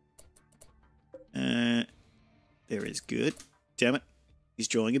 There is good. Damn it. He's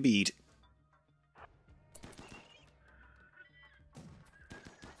drawing a bead.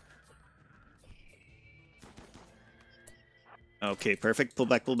 Okay, perfect. Pull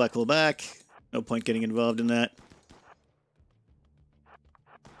back, pull back, pull back. No point getting involved in that.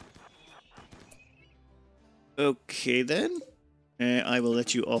 Okay, then. I will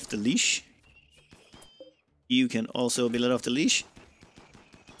let you off the leash. You can also be let off the leash.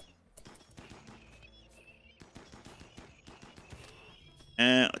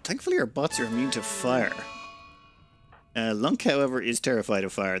 Thankfully our bots are immune to fire. Lunk, however, is terrified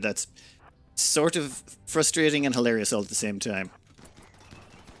of fire. That's sort of frustrating and hilarious all at the same time.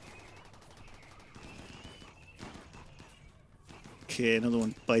 Okay, another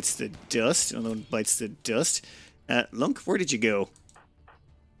one bites the dust. Another one bites the dust. Lunk, where did you go?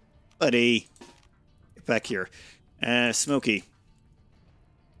 Buddy. Get back here. Smokey.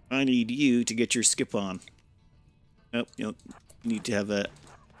 I need you to get your skip on. Oh, you need to have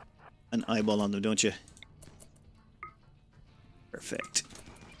an eyeball on them, don't you? Perfect.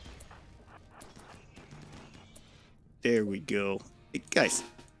 There we go. Hey, guys.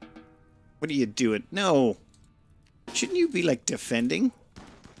 What are you doing? No! Shouldn't you be, like, defending?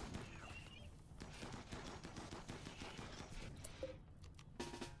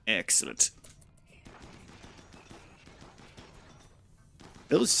 Excellent.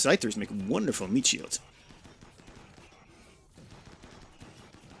 Those Scythers make wonderful meat shields.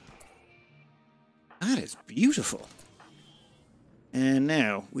 Beautiful. And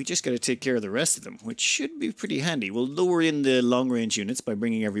now, we just got to take care of the rest of them, which should be pretty handy. We'll lower in the long-range units by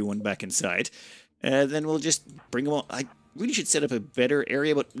bringing everyone back inside. Then we'll just bring them all... I really should set up a better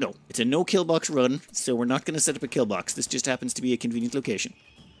area, but no. It's a no-kill box run, so we're not going to set up a kill box. This just happens to be a convenient location.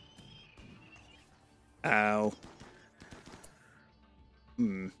 Ow.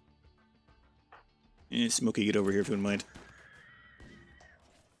 Smokey, get over here if you wouldn't mind.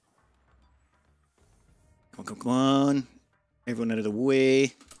 Come on, come on, come on. Everyone out of the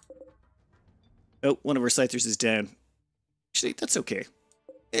way. Oh, one of our Scythers is down. Actually, that's okay.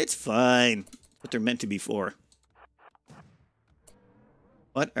 It's fine. What they're meant to be for.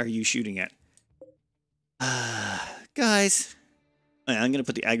 What are you shooting at? Guys. I'm going to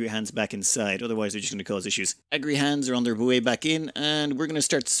put the Agrihands back inside, otherwise they're just going to cause issues. Agrihands are on their way back in, and we're going to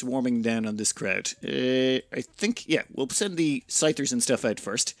start swarming down on this crowd. I think, yeah, we'll send the Scythers and stuff out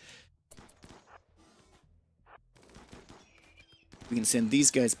first. We can send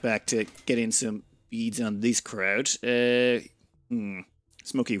these guys back to get in some beads on this crowd. Smokey,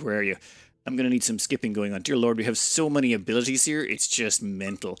 where are you? I'm going to need some skipping going on. Dear Lord, we have so many abilities here, it's just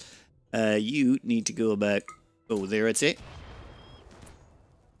mental. You need to go about... Oh, there, I'd say.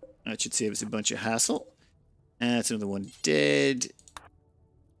 That should save us a bunch of hassle. That's another one dead.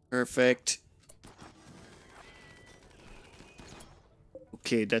 Perfect.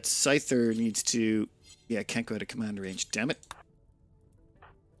 Okay, that Scyther needs to... Yeah, can't go out of command range. Damn it.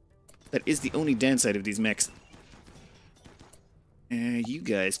 That is the only downside of these mechs. You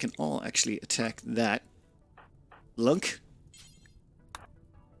guys can all actually attack that. Lunk.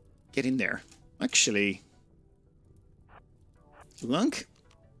 Get in there. Actually... Lunk?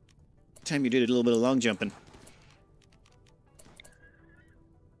 Time you did a little bit of long jumping.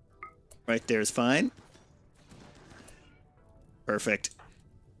 Right there is fine. Perfect.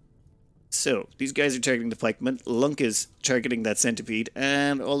 So, these guys are targeting the pikeman, Lunk is targeting that centipede,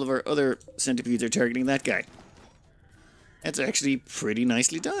 and all of our other centipedes are targeting that guy. That's actually pretty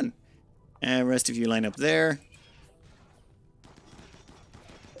nicely done. And rest of you line up there.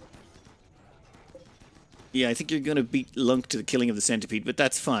 Yeah, I think you're going to beat Lunk to the killing of the centipede, but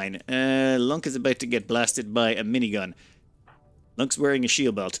that's fine. Lunk is about to get blasted by a minigun. Lunk's wearing a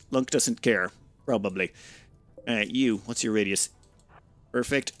shield belt. Lunk doesn't care. Probably. You, what's your radius?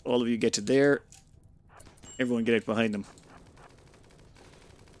 Perfect. All of you get to there. Everyone get out behind them.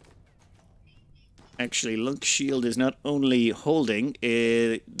 Actually, Lunk's shield is not only holding,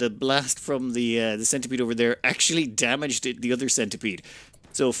 the blast from the centipede over there actually damaged the other centipede.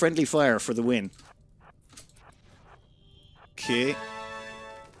 So, friendly fire for the win. Okay.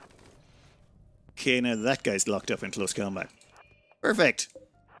 Okay, now that guy's locked up in close combat. Perfect.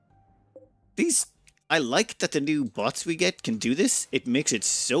 These... I like that the new bots we get can do this. It makes it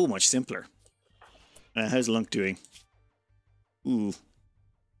so much simpler. How's Lunk doing? Ooh.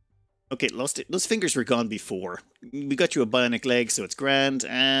 Okay, lost it. Those fingers were gone before. We got you a bionic leg, so it's grand,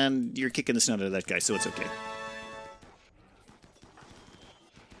 and you're kicking the snot out of that guy, so it's okay.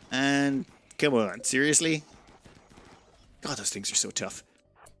 And... come on, seriously? God, those things are so tough.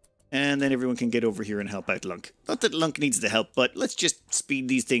 And then everyone can get over here and help out Lunk. Not that Lunk needs the help, but let's just speed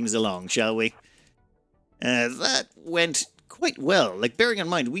these things along, shall we? That went quite well. Like, bearing in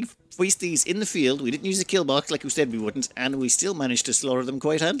mind, we faced these in the field, we didn't use a kill box like we said we wouldn't, and we still managed to slaughter them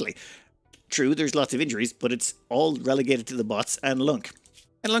quite handily. True, there's lots of injuries, but it's all relegated to the bots and Lunk.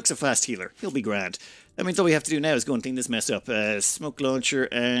 And Lunk's a fast healer. He'll be grand. That means all we have to do now is go and clean this mess up. Smoke launcher,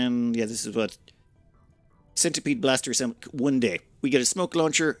 and yeah, this is what... Centipede blaster, one day. We get a smoke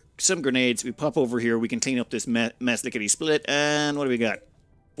launcher, some grenades, we pop over here, we can clean up this mess lickety-split, and what do we got?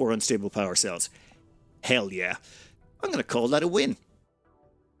 4 unstable power cells. Hell yeah. I'm going to call that a win.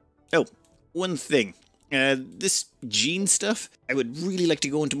 Oh, one thing. This gene stuff, I would really like to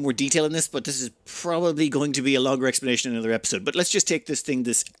go into more detail in this, but this is probably going to be a longer explanation in another episode. But let's just take this thing,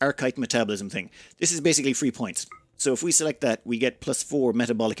 this archite metabolism thing. This is basically free points. So if we select that, we get +4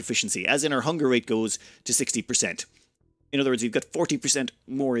 metabolic efficiency, as in our hunger rate goes to 60%. In other words, you've got 40%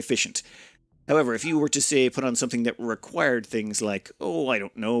 more efficient. However, if you were to, say, put on something that required things like, oh, I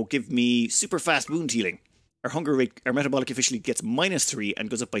don't know, give me super fast wound healing, our hunger rate, our metabolic efficiency gets -3 and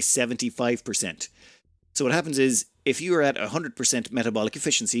goes up by 75%. So what happens is, if you are at 100% metabolic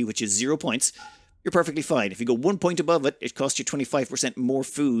efficiency, which is 0 points, you're perfectly fine. If you go 1 point above it, it costs you 25% more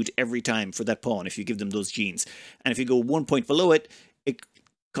food every time for that pawn if you give them those genes. And if you go 1 point below it, it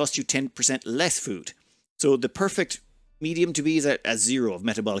costs you 10% less food. So the perfect medium to be is at 0 of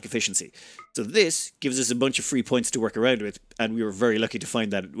metabolic efficiency. So this gives us a bunch of free points to work around with, and we were very lucky to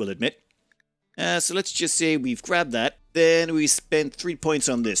find that, we'll admit. So let's just say we've grabbed that. Then we spent 3 points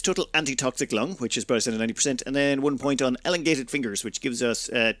on this. Total anti-toxic lung, which is brought us down to 90%, and then 1 point on elongated fingers, which gives us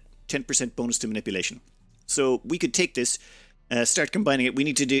 10% bonus to manipulation. So we could take this, start combining it. We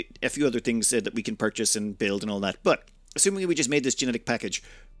need to do a few other things that we can purchase and build and all that. But assuming we just made this genetic package,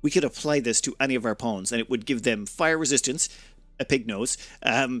 we could apply this to any of our pawns, and it would give them fire resistance, a pig nose,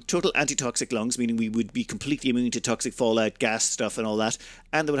 total anti-toxic lungs, meaning we would be completely immune to toxic fallout, gas stuff and all that,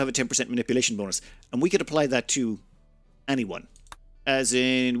 and they would have a 10% manipulation bonus. And we could apply that to anyone. As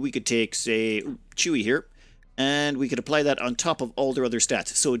in, we could take, say, Chewy here, and we could apply that on top of all their other stats.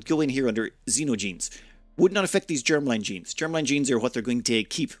 So it'd go in here under xenogenes. Would not affect these germline genes. Germline genes are what they're going to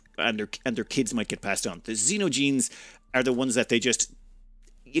keep, and their kids might get passed on. The xenogenes are the ones that they just,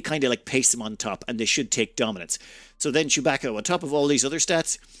 you kind of like paste them on top, and they should take dominance. So then Chewbacca, on top of all these other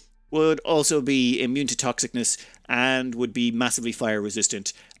stats, would also be immune to toxicness, and would be massively fire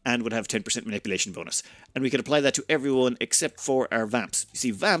resistant, and would have 10% manipulation bonus. And we could apply that to everyone except for our vamps. You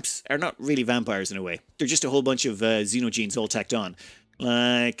see, vamps are not really vampires in a way. They're just a whole bunch of xenogenes all tacked on.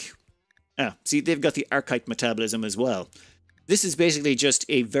 Like, see, they've got the archetype metabolism as well. This is basically just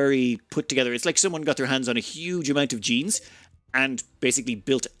a very put together, it's like someone got their hands on a huge amount of genes and basically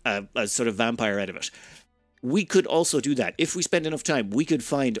built a sort of vampire out of it. We could also do that. If we spend enough time, we could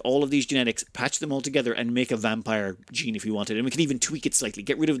find all of these genetics, patch them all together, and make a vampire gene if we wanted. And we can even tweak it slightly.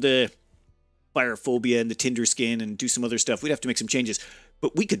 Get rid of the fire phobia and the tinder skin and do some other stuff. We'd have to make some changes.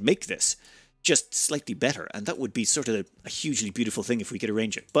 But we could make this just slightly better. And that would be sort of a hugely beautiful thing if we could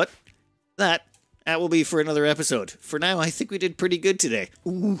arrange it. But that will be for another episode. For now, I think we did pretty good today.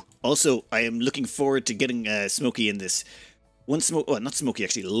 Ooh. Also, I am looking forward to getting Smokey in this. Not Smokey,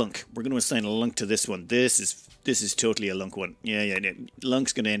 actually, Lunk. We're going to assign a Lunk to this one. This is totally a Lunk one. Yeah.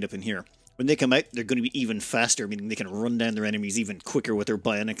 Lunk's going to end up in here. When they come out, they're going to be even faster, meaning they can run down their enemies even quicker with their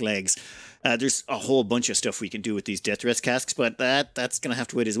bionic legs. There's a whole bunch of stuff we can do with these death rest casks, but that's going to have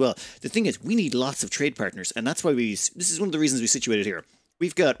to wait as well. The thing is, we need lots of trade partners, and that's why this is one of the reasons we situated here.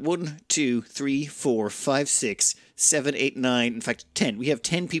 We've got 1, 2, 3, 4, 5, 6, 7, 8, 9, in fact 10. We have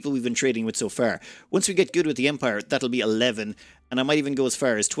 10 people we've been trading with so far. Once we get good with the Empire, that'll be 11, and I might even go as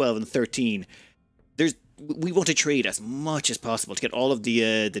far as 12 and 13. We want to trade as much as possible to get all of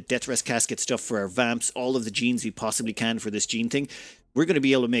the Death Rest Casket stuff for our Vamps, all of the genes we possibly can for this gene thing. We're going to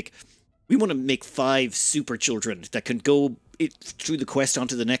be able to make... We want to make 5 super children that can go through the quest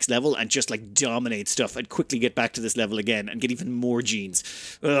onto the next level and just like dominate stuff and quickly get back to this level again and get even more genes.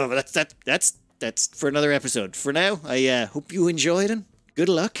 But that's for another episode. For now, I hope you enjoyed and good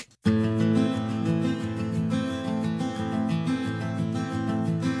luck.